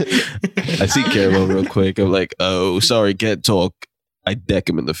 I see Caramel real quick. I'm like, oh, sorry, can't talk. I deck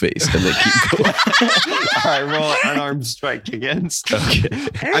him in the face and then keep going. All right, roll an unarmed strike against.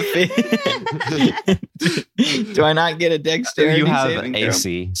 Okay. Do I not get a dexterity? You have saving throw?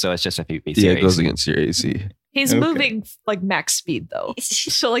 AC, so it's just a few AC. Yeah, it goes AC. against your AC. He's Okay. moving like max speed though,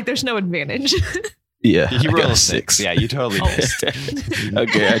 so like there's no advantage. Yeah, You I roll got a 6. Yeah, you totally Oh. missed.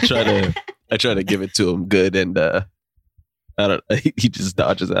 Okay, I try to give it to him good, and I don't. He just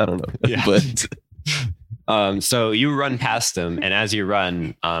dodges. I don't know, Yeah. but So you run past them, and as you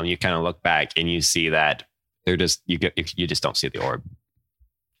run, you kind of look back and you see that they're just you just don't see the orb.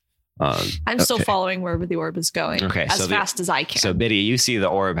 I'm still Okay. following wherever the orb is going. Okay, as so the- fast as I can. So Biddy, you see the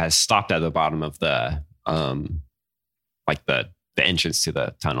orb has stopped at the bottom of the like the entrance to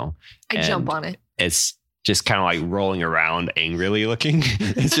the tunnel. I and jump on it. It's just kind of like rolling around angrily looking.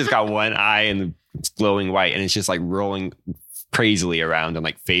 It's just got one eye and it's glowing white, and it's just like rolling crazily around and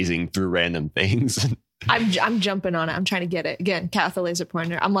like phasing through random things. I'm jumping on it. I'm trying to get it again. Cat with a laser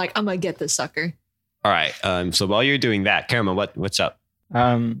pointer. I'm like, I'm gonna get this sucker. All right. So while you're doing that, Caramel, what's up?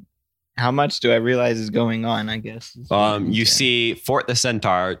 How much do I realize is going on? I guess. You see Fort the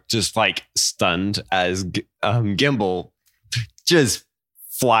Centaur just like stunned as Gimbal just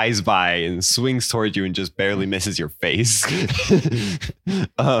flies by and swings towards you and just barely misses your face.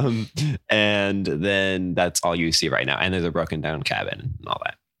 And then that's all you see right now. And there's a broken down cabin and all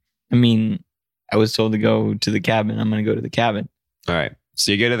that. I mean, I was told to go to the cabin. I'm going to go to the cabin. All right.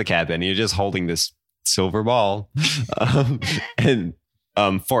 So you go to the cabin and you're just holding this silver ball.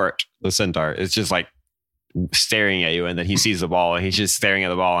 And Fort the Centaur is just like staring at you, and then he sees the ball and he's just staring at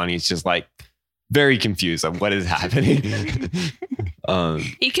the ball and he's just like very confused on what is happening.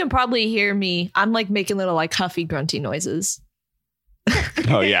 He can probably hear me. I'm like making little like huffy grunty noises,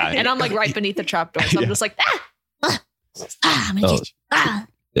 Oh yeah. and I'm like right beneath the trapdoor. So I'm Yeah. just like, I'm gonna Oh. get you. Ah.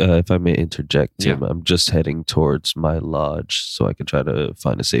 if I may interject, Yeah. Tim, I'm just heading towards my lodge so I can try to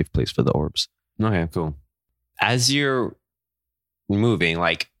find a safe place for the orbs. Okay, cool. As you're moving,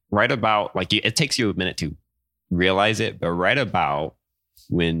 like right about like it takes you a minute to realize it, but right about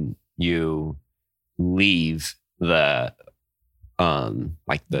when you leave the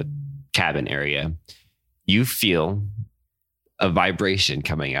like the cabin area, you feel a vibration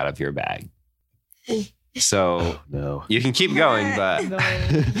coming out of your bag. So No. you can keep going, but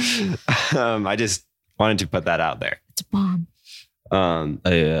I just wanted to put that out there. It's a bomb.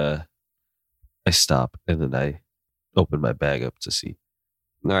 I stop and then I open my bag up to see.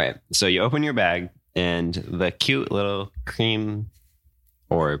 All right. So you open your bag and the cute little cream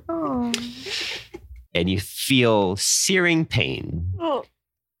orb, Oh. and you feel searing pain Oh.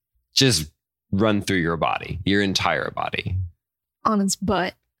 just run through your body, your entire body, On his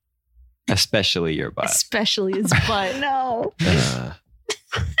butt. especially your butt. Especially his butt. No.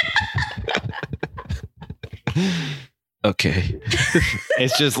 Okay.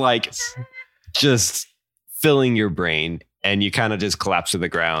 It's just like just filling your brain, and you kind of just collapse to the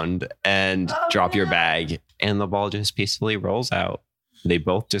ground and drop your bag, and the ball just peacefully rolls out. They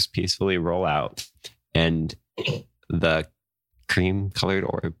both just peacefully roll out, and the cream colored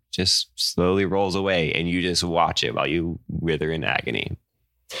orb just slowly rolls away, and you just watch it while you wither in agony.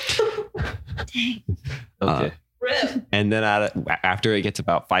 Okay. And then after it gets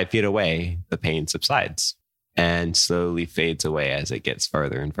about 5 feet away, the pain subsides and slowly fades away as it gets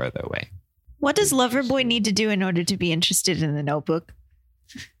further and further away. What does Loverboy need to do in order to be interested in the Notebook?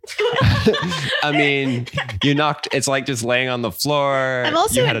 I mean, it's like just laying on the floor. I'm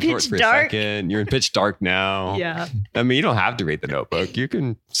also you had in a torch pitch for dark. a second. You're in pitch dark now. Yeah. I mean, you don't have to read the Notebook. You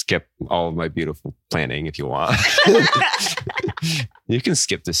can skip all of my beautiful planning if you want. You can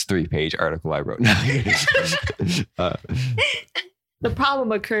skip this 3-page article I wrote now. The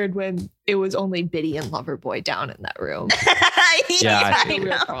problem occurred when it was only Biddy and Loverboy down in that room. Yeah, That's I the I real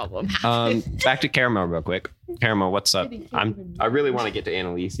know. problem. Back to Caramel real quick. Caramel, what's up? I really want to get to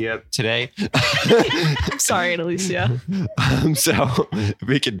Annalisa today. I'm sorry, Alicia. So if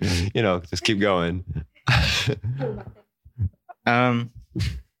we could, just keep going. I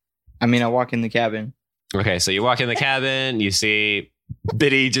mean, I walk in the cabin. Okay, so you walk in the cabin, you see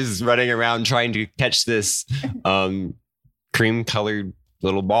Biddy just running around trying to catch this cream-colored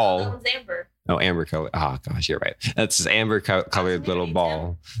little ball. Amber. Oh, amber color. Oh, gosh, you're right. That's this amber colored little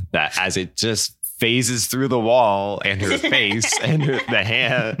ball that as it just phases through the wall and her face and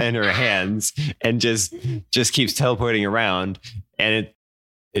her hands and just keeps teleporting around. And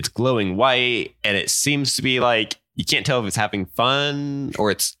it's glowing white, and it seems to be like, you can't tell if it's having fun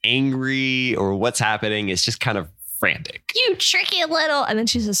or it's angry or what's happening. It's just kind of frantic. You tricky little. And then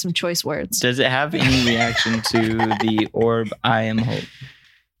she says some choice words. Does it have any reaction to the orb I am hope?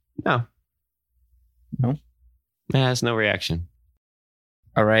 No. No? It has no reaction.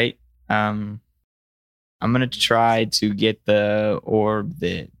 All right. I'm gonna try to get the orb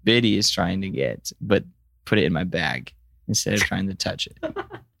that Biddy is trying to get, but put it in my bag instead of trying to touch it.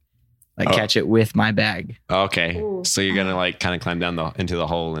 Like catch it with my bag. Okay. Ooh. So you're gonna like kind of climb down into the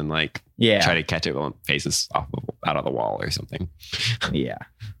hole and like Yeah. try to catch it when it faces out of the wall or something. Yeah.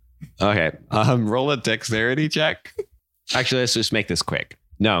 Okay. Roll a dexterity check. Actually, let's just make this quick.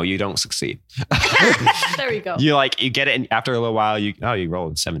 No, you don't succeed. There we go. You get it, and after a little while, you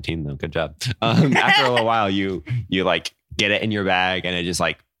rolled 17 though. Good job. After a little while, you like get it in your bag, and it just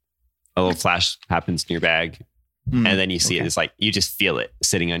like a little flash happens in your bag, and then you see it. It's like you just feel it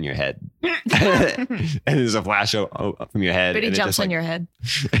sitting on your head, and there's a flash from your head. Biddy and it jumps just, on like, your head.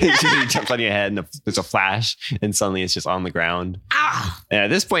 It jumps on your head, and there's a flash, and suddenly it's just on the ground. Ah, And at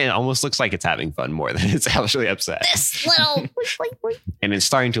this point, it almost looks like it's having fun more than it's actually upset. this little. And it's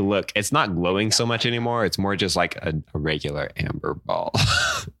starting to look, it's not glowing so much anymore. It's more just like a regular amber ball.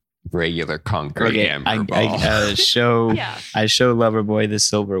 Regular concrete Okay. amber ball. I show Yeah. Loverboy the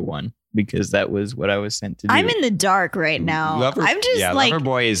silver one because that was what I was sent to do. I'm in the dark right now. I'm just like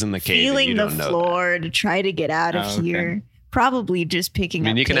Loverboy is in the cave. and feeling you the don't know floor to try to get out of Oh, okay. here. Probably just picking I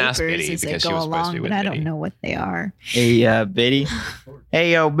mean, up you can ask papers Biddy as I because she go was supposed to be along, with but I Biddy. don't know what they are. Hey, Biddy.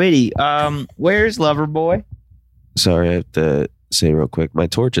 Hey, yo, Biddy. Where's Loverboy? Sorry, I have to say real quick. My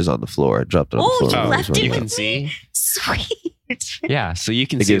torch is on the floor. I dropped it on Oh, the you floor. Oh, left it you with can see. Sweet. Yeah, so you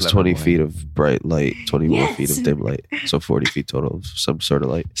can It see. gives 20 Loverboy. feet of bright light, 20 more Yes. feet of dim light. So 40 feet total of some sort of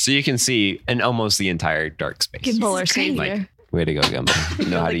light. So you can see in almost the entire dark space. Gimbal or This is great. savior. Way to go, Gumball. You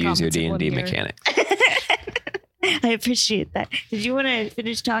know how to Only use your comments in one D&D ear. mechanic. I appreciate that. Did you want to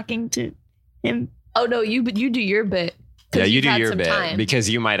finish talking to him? Oh no, you do your bit. 'Cause Yeah, you you've do had your some bit time. because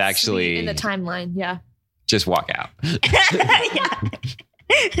you might actually in the timeline. Yeah. just walk out. Yeah.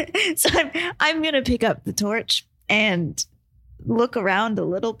 So I'm gonna pick up the torch and look around a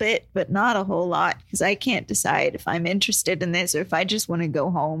little bit, but not a whole lot, because I can't decide if I'm interested in this or if I just want to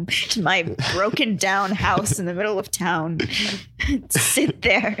go home to my broken down house in the middle of town and sit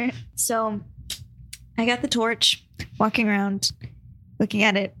there. So I got the torch, walking around, looking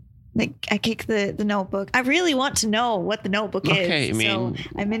at it, Like I kick the notebook. I really want to know what the notebook Okay, is. I mean- so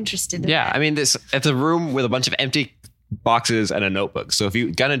I'm interested in Yeah, that. I mean, it's a room with a bunch of empty boxes and a notebook. So if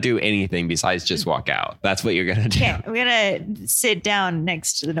you're gonna do anything besides just walk out, that's what you're gonna do. Okay, I'm gonna sit down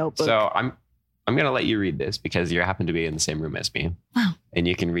next to the notebook. So I'm gonna let you read this because you happen to be in the same room as me. Wow. And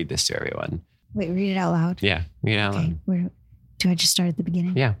you can read this to everyone. Wait, read it out loud. Yeah, read it out Okay, loud. where do I just start at the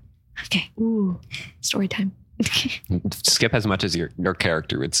beginning? Yeah. Okay. Ooh, story time. Skip as much as your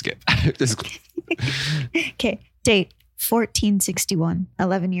character would skip. Just- Okay. Date 1461,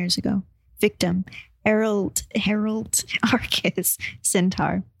 11 years ago. Victim Harold Arcus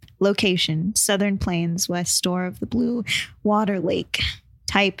Centaur. Location Southern Plains, west shore of the Blue Water Lake.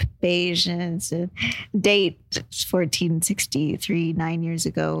 Type beige. Date 1463, 9 years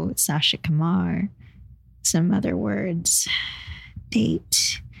ago. Sasha Kamar. Some other words.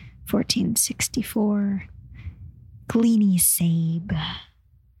 Date 1464. Gleany Sabe.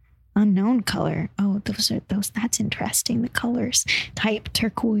 Unknown color. Oh, that's interesting. The colors. Type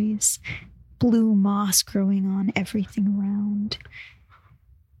turquoise. Blue moss growing on everything around.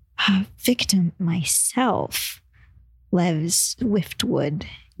 Victim myself. Lev Swiftwood,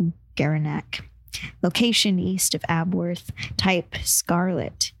 Garanack. Location east of Abworth. Type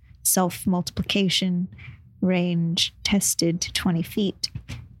scarlet. Self-multiplication. Range tested to 20 feet.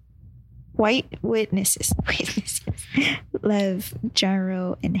 White witnesses. Lev,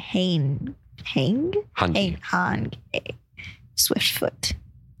 Gyro, and Hang. Hanji. Swiftfoot.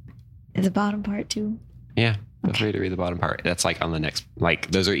 The bottom part too. Yeah. Feel Okay. free to read the bottom part. That's like on the next,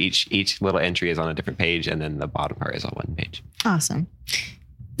 like those are each little entry is on a different page, and then the bottom part is on one page. Awesome.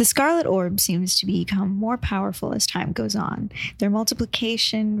 The scarlet orb seems to become more powerful as time goes on. Their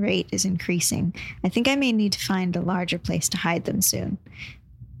multiplication rate is increasing. I think I may need to find a larger place to hide them soon.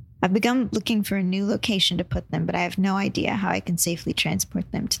 I've begun looking for a new location to put them, but I have no idea how I can safely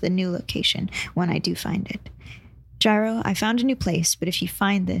transport them to the new location when I do find it. Gyro, I found a new place, but if you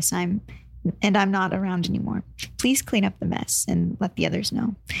find this, I'm not around anymore. Please clean up the mess and let the others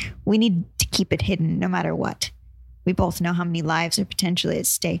know. We need to keep it hidden no matter what. We both know how many lives are potentially at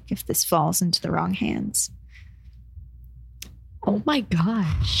stake if this falls into the wrong hands. Oh my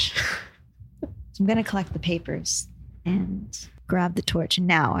gosh. So I'm going to collect the papers and grab the torch, and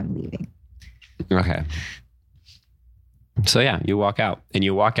now I'm leaving. Okay. So yeah, you walk out, and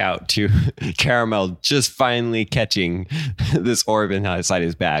you walk out to Caramel just finally catching this orb inside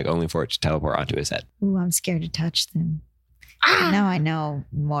his bag, only for it to teleport onto his head. Ooh, I'm scared to touch them. But now I know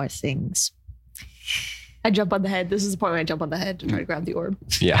more things. I jump on the head. This is the point where I jump on the head to try to grab the orb.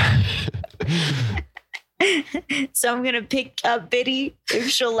 Yeah. So I'm going to pick up Biddy if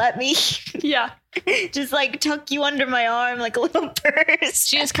she'll let me. Yeah. Just like tuck you under my arm like a little purse.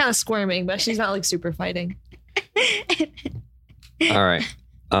 She is kind of squirming, but she's not like super fighting. All right.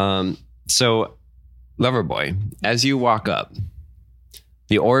 So, Loverboy, as you walk up,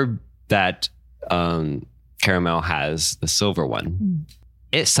 the orb that Caramel has, the silver one,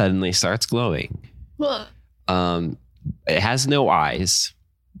 it suddenly starts glowing. It has no eyes.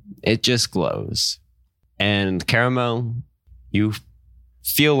 It just glows. And Caramel, you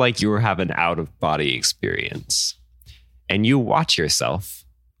feel like you have an out-of-body experience. And you watch yourself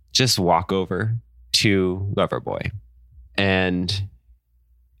just walk over to Loverboy. And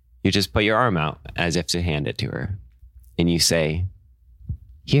you just put your arm out as if to hand it to her. And you say,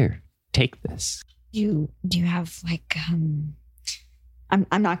 "Here, take this." Do you have like I'm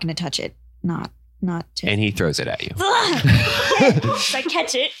not gonna touch it. Not to And he throws it at you. So I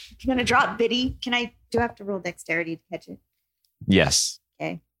catch it. I'm gonna drop Biddy. Do I have to roll dexterity to catch it? Yes.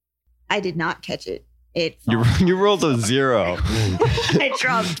 Okay. I did not catch it. It You rolled a 0. I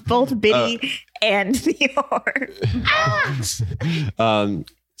dropped both Biddy and the orb.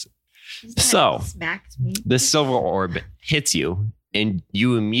 So Smacked me. the silver orb hits you, and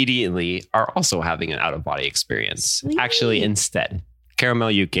you immediately are also having an out-of-body experience. Sweet. Actually, instead,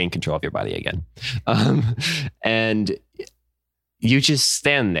 Caramel, you gain control of your body again. And you just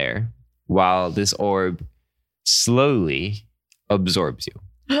stand there while this orb slowly absorbs you.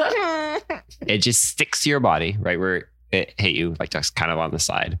 It just sticks to your body, right where it hit you, like just kind of on the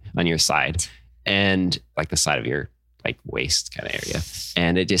side, on your side, and like the side of your like waist kind of area.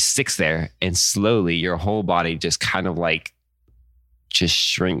 And it just sticks there, and slowly your whole body just kind of like just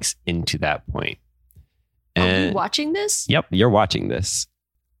shrinks into that point. Are And you watching this? yep, you're watching this.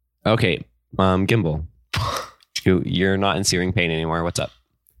 Okay, Gimbal, you're not in searing pain anymore. What's up?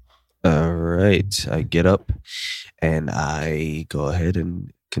 All right. I get up and I go ahead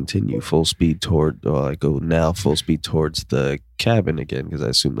and continue full speed I go now full speed towards the cabin again because I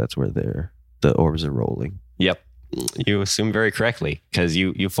assume that's where the orbs are rolling. Yep. You assume very correctly because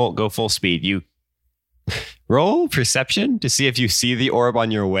you go full speed. You roll perception to see if you see the orb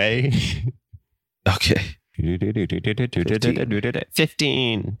on your way. Okay.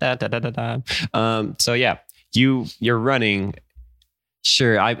 15. So yeah, you're running.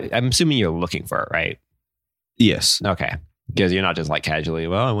 Sure, I'm assuming you're looking for it, right? Yes. Okay. Because you're not just like casually,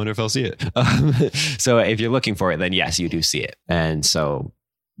 well, I wonder if I'll see it. So if you're looking for it, then yes, you do see it. And so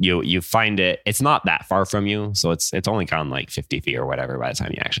you find it. It's not that far from you. So it's only gone like 50 feet or whatever by the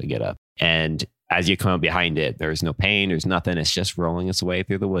time you actually get up. And as you come up behind it, there's no pain, there's nothing. It's just rolling its way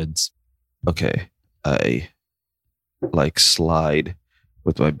through the woods. Okay. I like slide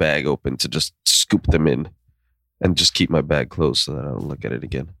with my bag open to just scoop them in and just keep my bag closed so that I don't look at it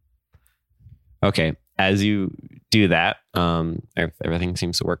again. Okay. As you do that, everything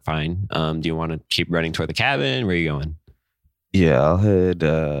seems to work fine. Do you want to keep running toward the cabin? Where are you going? Yeah, I'll head.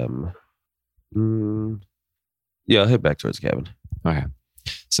 I'll head back towards the cabin. Okay.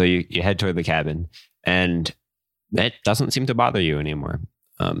 So you head toward the cabin, and it doesn't seem to bother you anymore.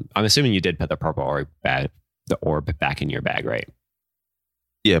 I'm assuming you did put the purple orb back in your bag, right?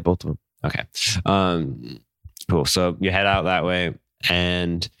 Yeah, both of them. Okay. Cool. So you head out that way,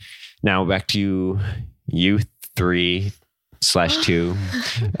 and now back to you 3/2.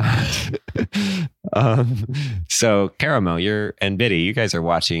 So Caramel, and Biddy, you guys are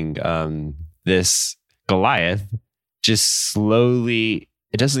watching this Goliath just slowly.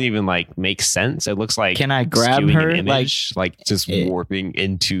 It doesn't even like make sense. It looks like, Can I grab skewing her? an image, like just it- warping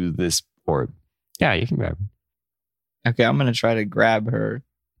into this orb. Yeah, you can grab her. Okay, I'm gonna try to grab her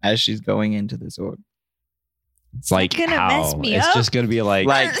as she's going into this orb. It's like gonna how mess me it's up? just gonna be like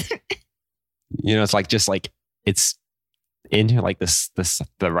it's like just like it's into like this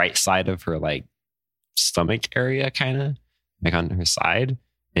the right side of her like stomach area, kind of like on her side.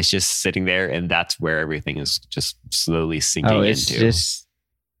 It's just sitting there, and that's where everything is just slowly sinking Oh, it's into. just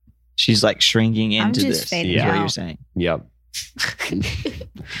she's like shrinking I'm into just this. fading Is what out. you're saying? Yep.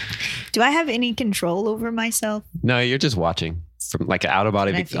 Do I have any control over myself? No, you're just watching from like an out of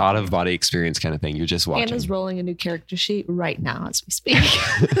Can I feel body experience kind of thing. You're just watching. Anna's rolling a new character sheet right now as we speak.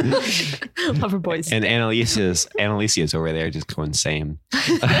 Love her boys. And Annalicia's over there just going same.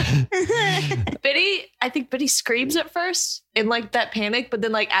 Biddy, I think Biddy screams at first in like that panic, but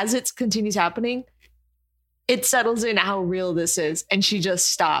then like as it continues happening, it settles in how real this is, and she just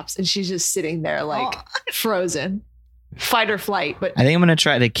stops, and she's just sitting there like frozen, fight or flight. But I think I'm gonna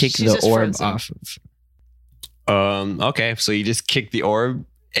try to kick She's the just orb frozen. off of, Okay, so you just kick the orb.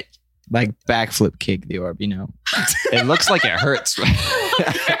 like backflip kick the orb. You know, It looks like it hurts.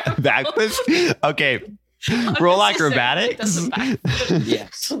 Backflip. Okay. Roll acrobatics.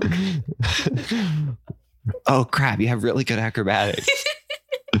 yes. Oh crap! You have really good acrobatics.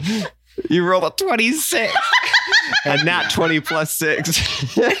 You rolled a 26. And nat 20 plus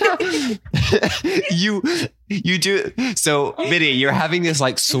 6. You do. So, Biddy, you're having this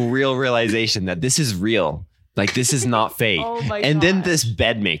like surreal realization that this is real. Like this is not fake. Oh my And then God. this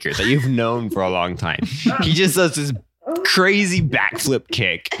bed maker that you've known for a long time, he just does this crazy backflip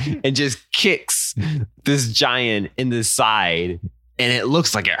kick and just kicks this giant in the side. And it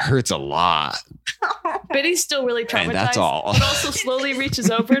looks like it hurts a lot. Biddy's still really traumatized. And that's all. But also slowly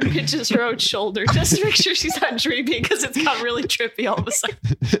reaches over and pinches her own shoulder just to make sure she's not dreaming because it's got really trippy all of a sudden.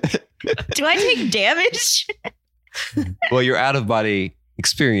 Do I take damage? Well, your out of body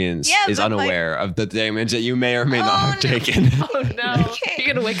experience Yeah, is but my- unaware of the damage that you may or may not have no. taken. Oh no. Okay.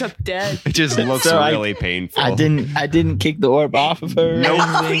 You're gonna wake up dead. It just looks So really painful. I didn't kick the orb off of her.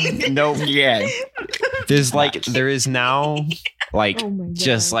 Nope. Nope. Yeah. There is now like Oh my God.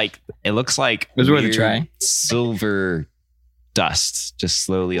 just like it looks like It was worth a weird try. silver dust just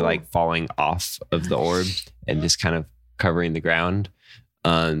slowly like falling off of the orb and just kind of covering the ground.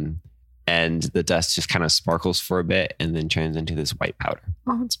 And the dust just kind of sparkles for a bit and then turns into this white powder.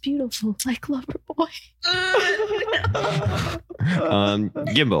 Oh, it's beautiful. Like Loverboy.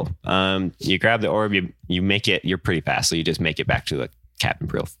 Gimbal, you grab the orb, you make it, you're pretty fast, so you just make it back to the cabin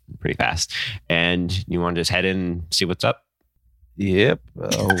pretty fast. And you want to just head in and see what's up? Yep.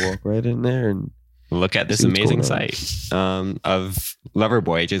 I'll walk right in there and Look at this See what's amazing going on. sight of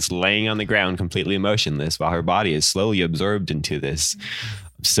Loverboy just laying on the ground completely motionless while her body is slowly absorbed into this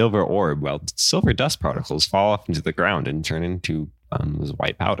silver orb. Well, silver dust particles fall off into the ground and turn into this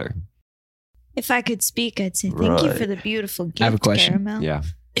white powder. If I could speak, I'd say thank you Right. for the beautiful gift, I have a question. Caramel. Yeah.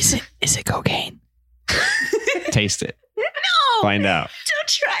 Is it cocaine? Taste it. No, Find out. don't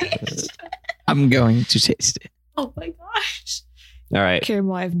try it. I'm going to taste it. Oh my gosh. All right.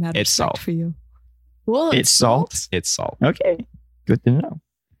 Caramel, I have mad It's respect salt. for you. Well, It's salt. It's salt. Okay. Good to know.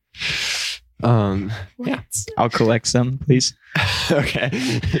 Yeah. I'll collect some, please.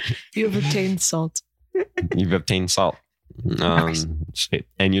 Okay. You have obtained salt. You've obtained salt. Shit.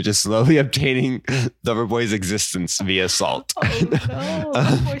 And you're just slowly obtaining Loverboy's existence via salt. Oh no!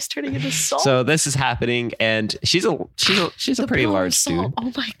 My voice turning into salt. So this is happening, and she's a The pretty pillar large of salt. dude.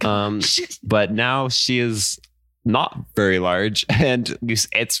 Oh my gosh. But now she is not very large, and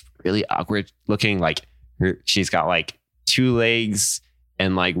it's really awkward looking. Like she's got like 2 legs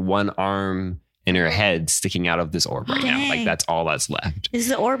and like 1 arm, and her head sticking out of this orb right now. Like Dang. that's all that's left. Is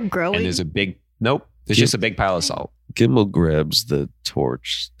the orb growing? And there's a big There's just a big pile of salt. Gimbal grabs the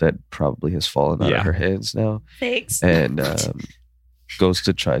torch that probably has fallen out Yeah. of her hands now Thanks. and goes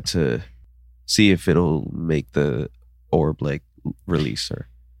to try to see if it'll make the orb like release her.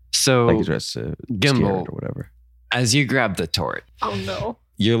 So Like dress Gimbal, or whatever. as you grab the torch, Oh no!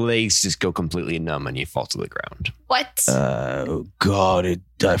 your legs just go completely numb and you fall to the ground. What? Oh God,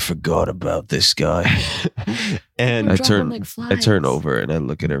 I forgot about this guy. And I Drop turn- them like I turn flies. over and I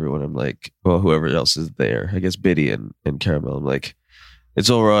look at everyone. I'm like, well, whoever else is there. I guess Biddy and Caramel. I'm like, it's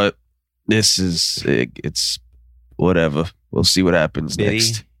all right. It's whatever. We'll see what happens Biddy,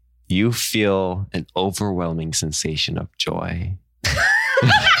 next. you feel an overwhelming sensation of joy.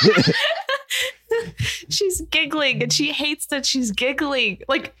 She's giggling and she hates that she's giggling.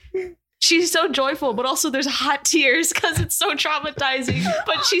 Like she's so joyful, but also there's hot tears because it's so traumatizing.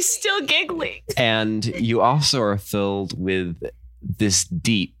 But she's still giggling. And you also are filled with this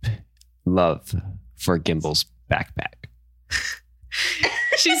deep love for Gimbal's backpack.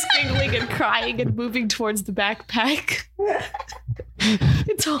 She's giggling and crying and moving towards the backpack.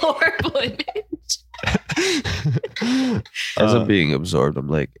 It's a horrible image. As I'm being absorbed, I'm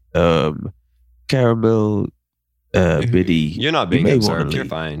like, Caramel, Biddy. You're not being may wanna absorbed. You're leave.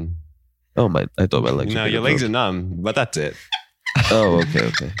 fine. Oh my! I thought my legs. No, were your being legs are absorbed. numb, but that's it. Oh,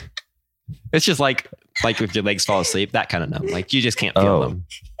 okay. It's just like if your legs fall asleep, that kind of numb. Like you just can't feel Oh, them.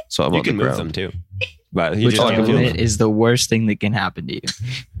 So I'm You on can the move ground. them too, but you Which just I can't can feel feel them. is the worst thing that can happen to you.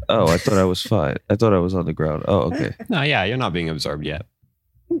 Oh, I thought I was fine. I thought I was on the ground. Oh, okay. No, yeah, you're not being absorbed yet.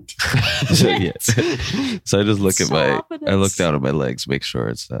 So, yeah. So I just look at I look Softness. down at my legs, make sure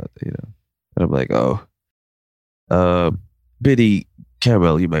it's not, and I'm like, Biddy,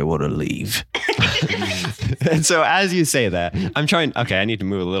 Caramel, you might want to leave. And so as you say that, I'm trying. Okay, I need to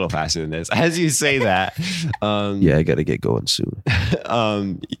move a little faster than this. As you say that, Yeah, I got to get going soon.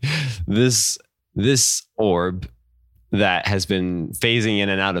 this orb that has been phasing in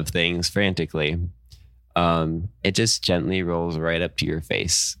and out of things frantically, it just gently rolls right up to your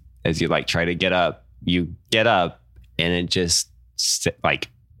face as you like try to get up. You get up, and it just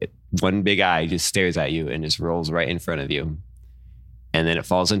one big eye just stares at you and just rolls right in front of you, and then it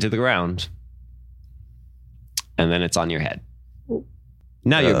falls into the ground, and then it's on your head.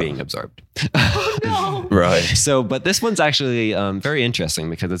 Now you're being absorbed. Oh no! Right. So, but this one's actually very interesting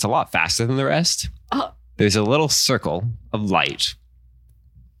because it's a lot faster than the rest. Oh. There's a little circle of light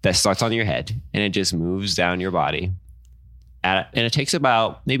that starts on your head and it just moves down your body. And it takes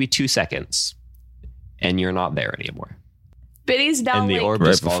about maybe 2 seconds and you're not there anymore. Biddy's now And the like orb Right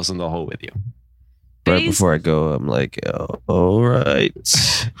just before- falls in the hole with you. Right Biddy's- before I go, I'm like, all right.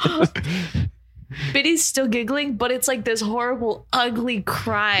 Biddy's still giggling, but it's like this horrible, ugly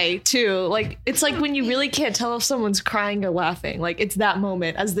cry too. Like it's like when you really can't tell if someone's crying or laughing. Like it's that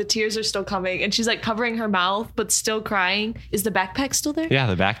moment as the tears are still coming, and she's like covering her mouth but still crying. Is the backpack still there? Yeah,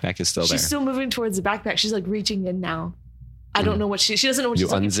 the backpack is still there. She's still moving towards the backpack. She's like reaching in now. I don't know what she doesn't know what You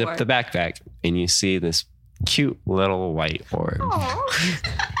she's looking unzip for. the backpack and you see this cute little white orb. Aw.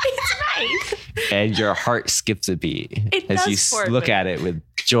 It's nice. And your heart skips a beat It as you does for look me. at it with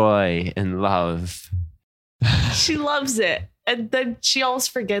joy and love. She loves it. And then she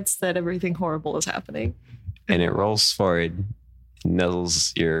almost forgets that everything horrible is happening. And it rolls forward,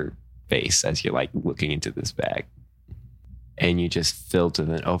 nuzzles your face as you're like looking into this bag. And you just filled with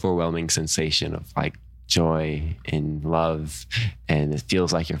an overwhelming sensation of like joy and love. And it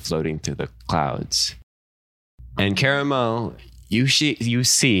feels like you're floating through the clouds. And Caramel, you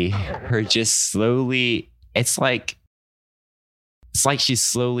see her just slowly, it's like she's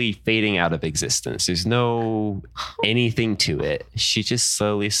slowly fading out of existence. There's no anything to it. She just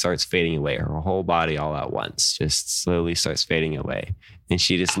slowly starts fading away. Her whole body all at once just slowly starts fading away. And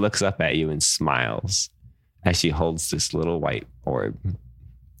she just looks up at you and smiles as she holds this little white orb.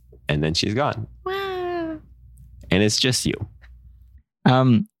 And then she's gone. Wow. And it's just you.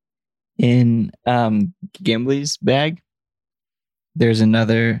 In Gimli's bag, there's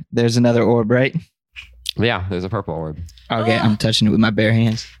another orb, right? Yeah, there's a purple orb. Okay, I'm touching it with my bare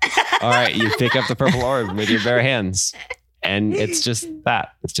hands. All right, you pick up the purple orb with your bare hands. And it's just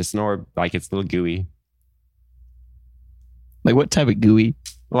that. It's just an orb. Like, it's a little gooey. Like what type of gooey?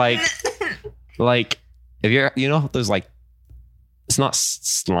 Like if you're, those like, it's not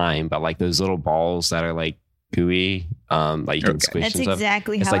slime, but like those little balls that are like gooey, like you can squish That's and stuff.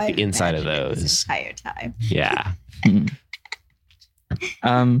 exactly It's how like I've the inside of imagined it those. this entire time. Yeah.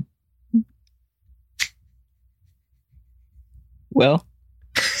 Well,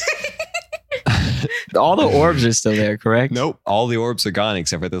 all the orbs are still there, correct? Nope. All the orbs are gone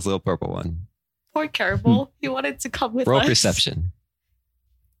except for this little purple one. Poor Caribou. He wanted to come with Roll us. perception.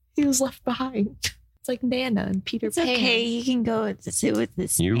 He was left behind. It's like Nana and Peter It's Pan. okay. You can go to sit with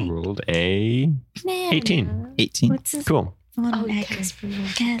this. You rolled a 18. 18. What's this? Cool. Oh, One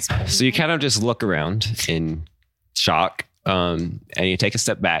Casper. So you kind of just look around in shock, and you take a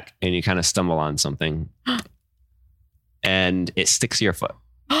step back and you kind of stumble on something, and it sticks to your foot,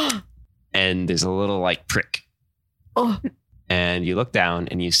 and there's a little like prick. Oh, And you look down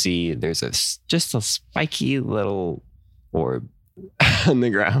and you see there's just a spiky little orb on the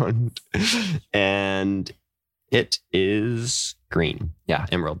ground, and it is green. Yeah,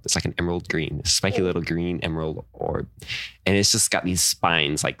 emerald. It's like an emerald green, spiky little green emerald orb, and it's just got these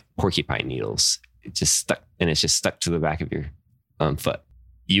spines like porcupine needles. It's just stuck to the back of your foot.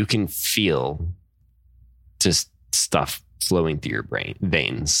 You can feel just stuff flowing through your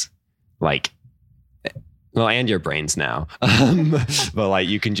veins, like. Well, and your brains now. But like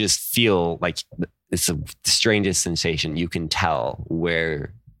you can just feel like it's the strangest sensation. You can tell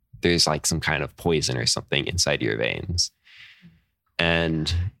where there's like some kind of poison or something inside your veins.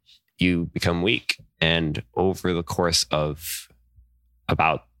 And you become weak. And over the course of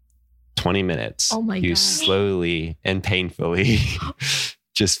about 20 minutes, Oh my you God. slowly and painfully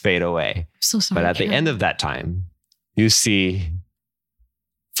just fade away. so sorry. But at the end of that time, you see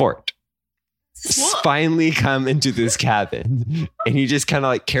Fort finally come into this cabin, and he just kind of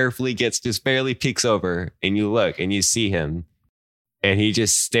like carefully just barely peeks over, and you look and you see him, and he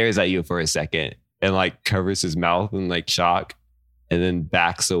just stares at you for a second and like covers his mouth in like shock, and then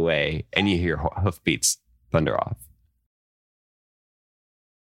backs away, and you hear hoofbeats thunder off.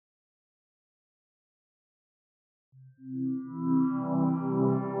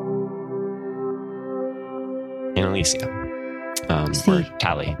 And Alicia, or See.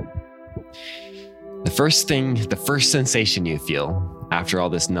 Tally. The first sensation you feel after all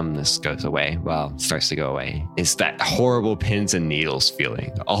this numbness goes away, starts to go away, is that horrible pins and needles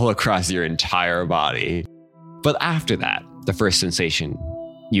feeling all across your entire body. But after that, the first sensation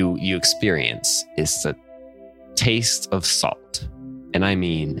you experience is the taste of salt. And I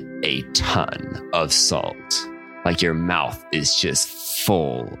mean a ton of salt. Like your mouth is just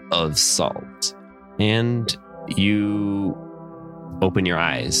full of salt. And you open your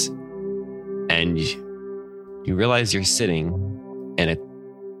eyes and you realize you're sitting in a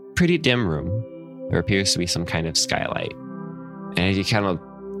pretty dim room. There appears to be some kind of skylight. And you kind of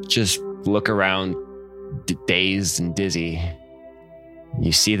just look around, dazed and dizzy.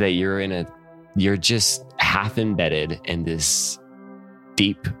 You see that you're just half embedded in this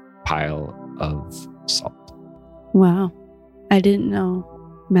deep pile of salt. Wow. I didn't know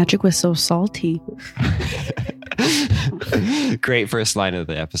magic was so salty. Great first line of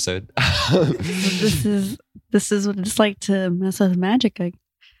the episode. This is what it's like to mess with magic.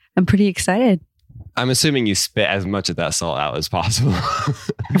 I'm pretty excited. I'm assuming you spit as much of that salt out as possible.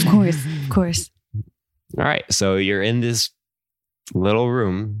 Of course. All right. So you're in this little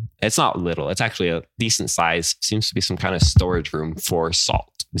room. It's not little. It's actually a decent size. Seems to be some kind of storage room for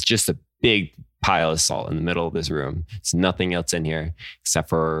salt. It's just a big pile of salt in the middle of this room. It's nothing else in here except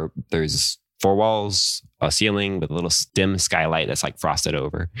for there's 4 walls, a ceiling with a little dim skylight that's like frosted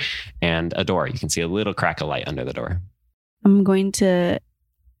over, and a door. You can see a little crack of light under the door. I'm going to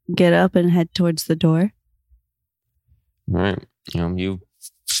get up and head towards the door. All right. You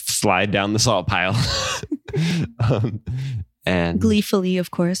slide down the salt pile. And Gleefully,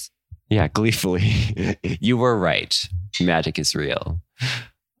 of course. yeah, gleefully. You were right. Magic is real.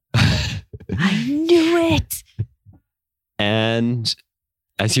 I knew it. And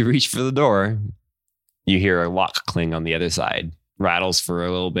as you reach for the door, you hear a lock cling on the other side. Rattles for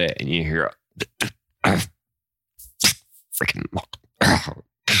a little bit, and you hear freaking lock.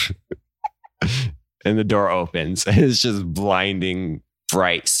 And the door opens, and it's just blinding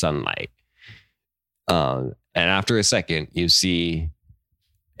bright sunlight. And after a second, you see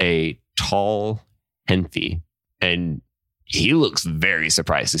a tall Henfi, and he looks very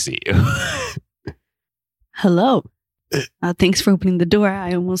surprised to see you. Hello. Thanks for opening the door.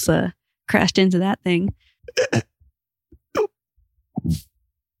 I almost crashed into that thing.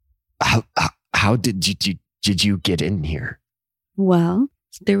 How did did you get in here? Well,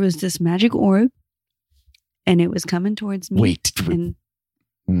 there was this magic orb, and it was coming towards me. Wait, And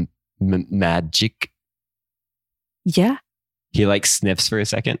magic? yeah, He like sniffs for a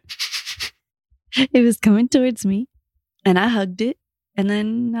second. it was coming towards me, and I hugged it, and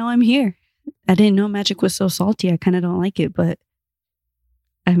then now I'm here. I didn't know magic was so salty. I kind of don't like it, but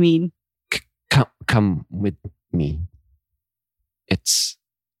I mean, Come with me. It's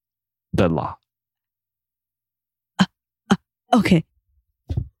the law. okay.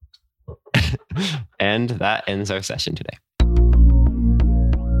 And that ends our session today.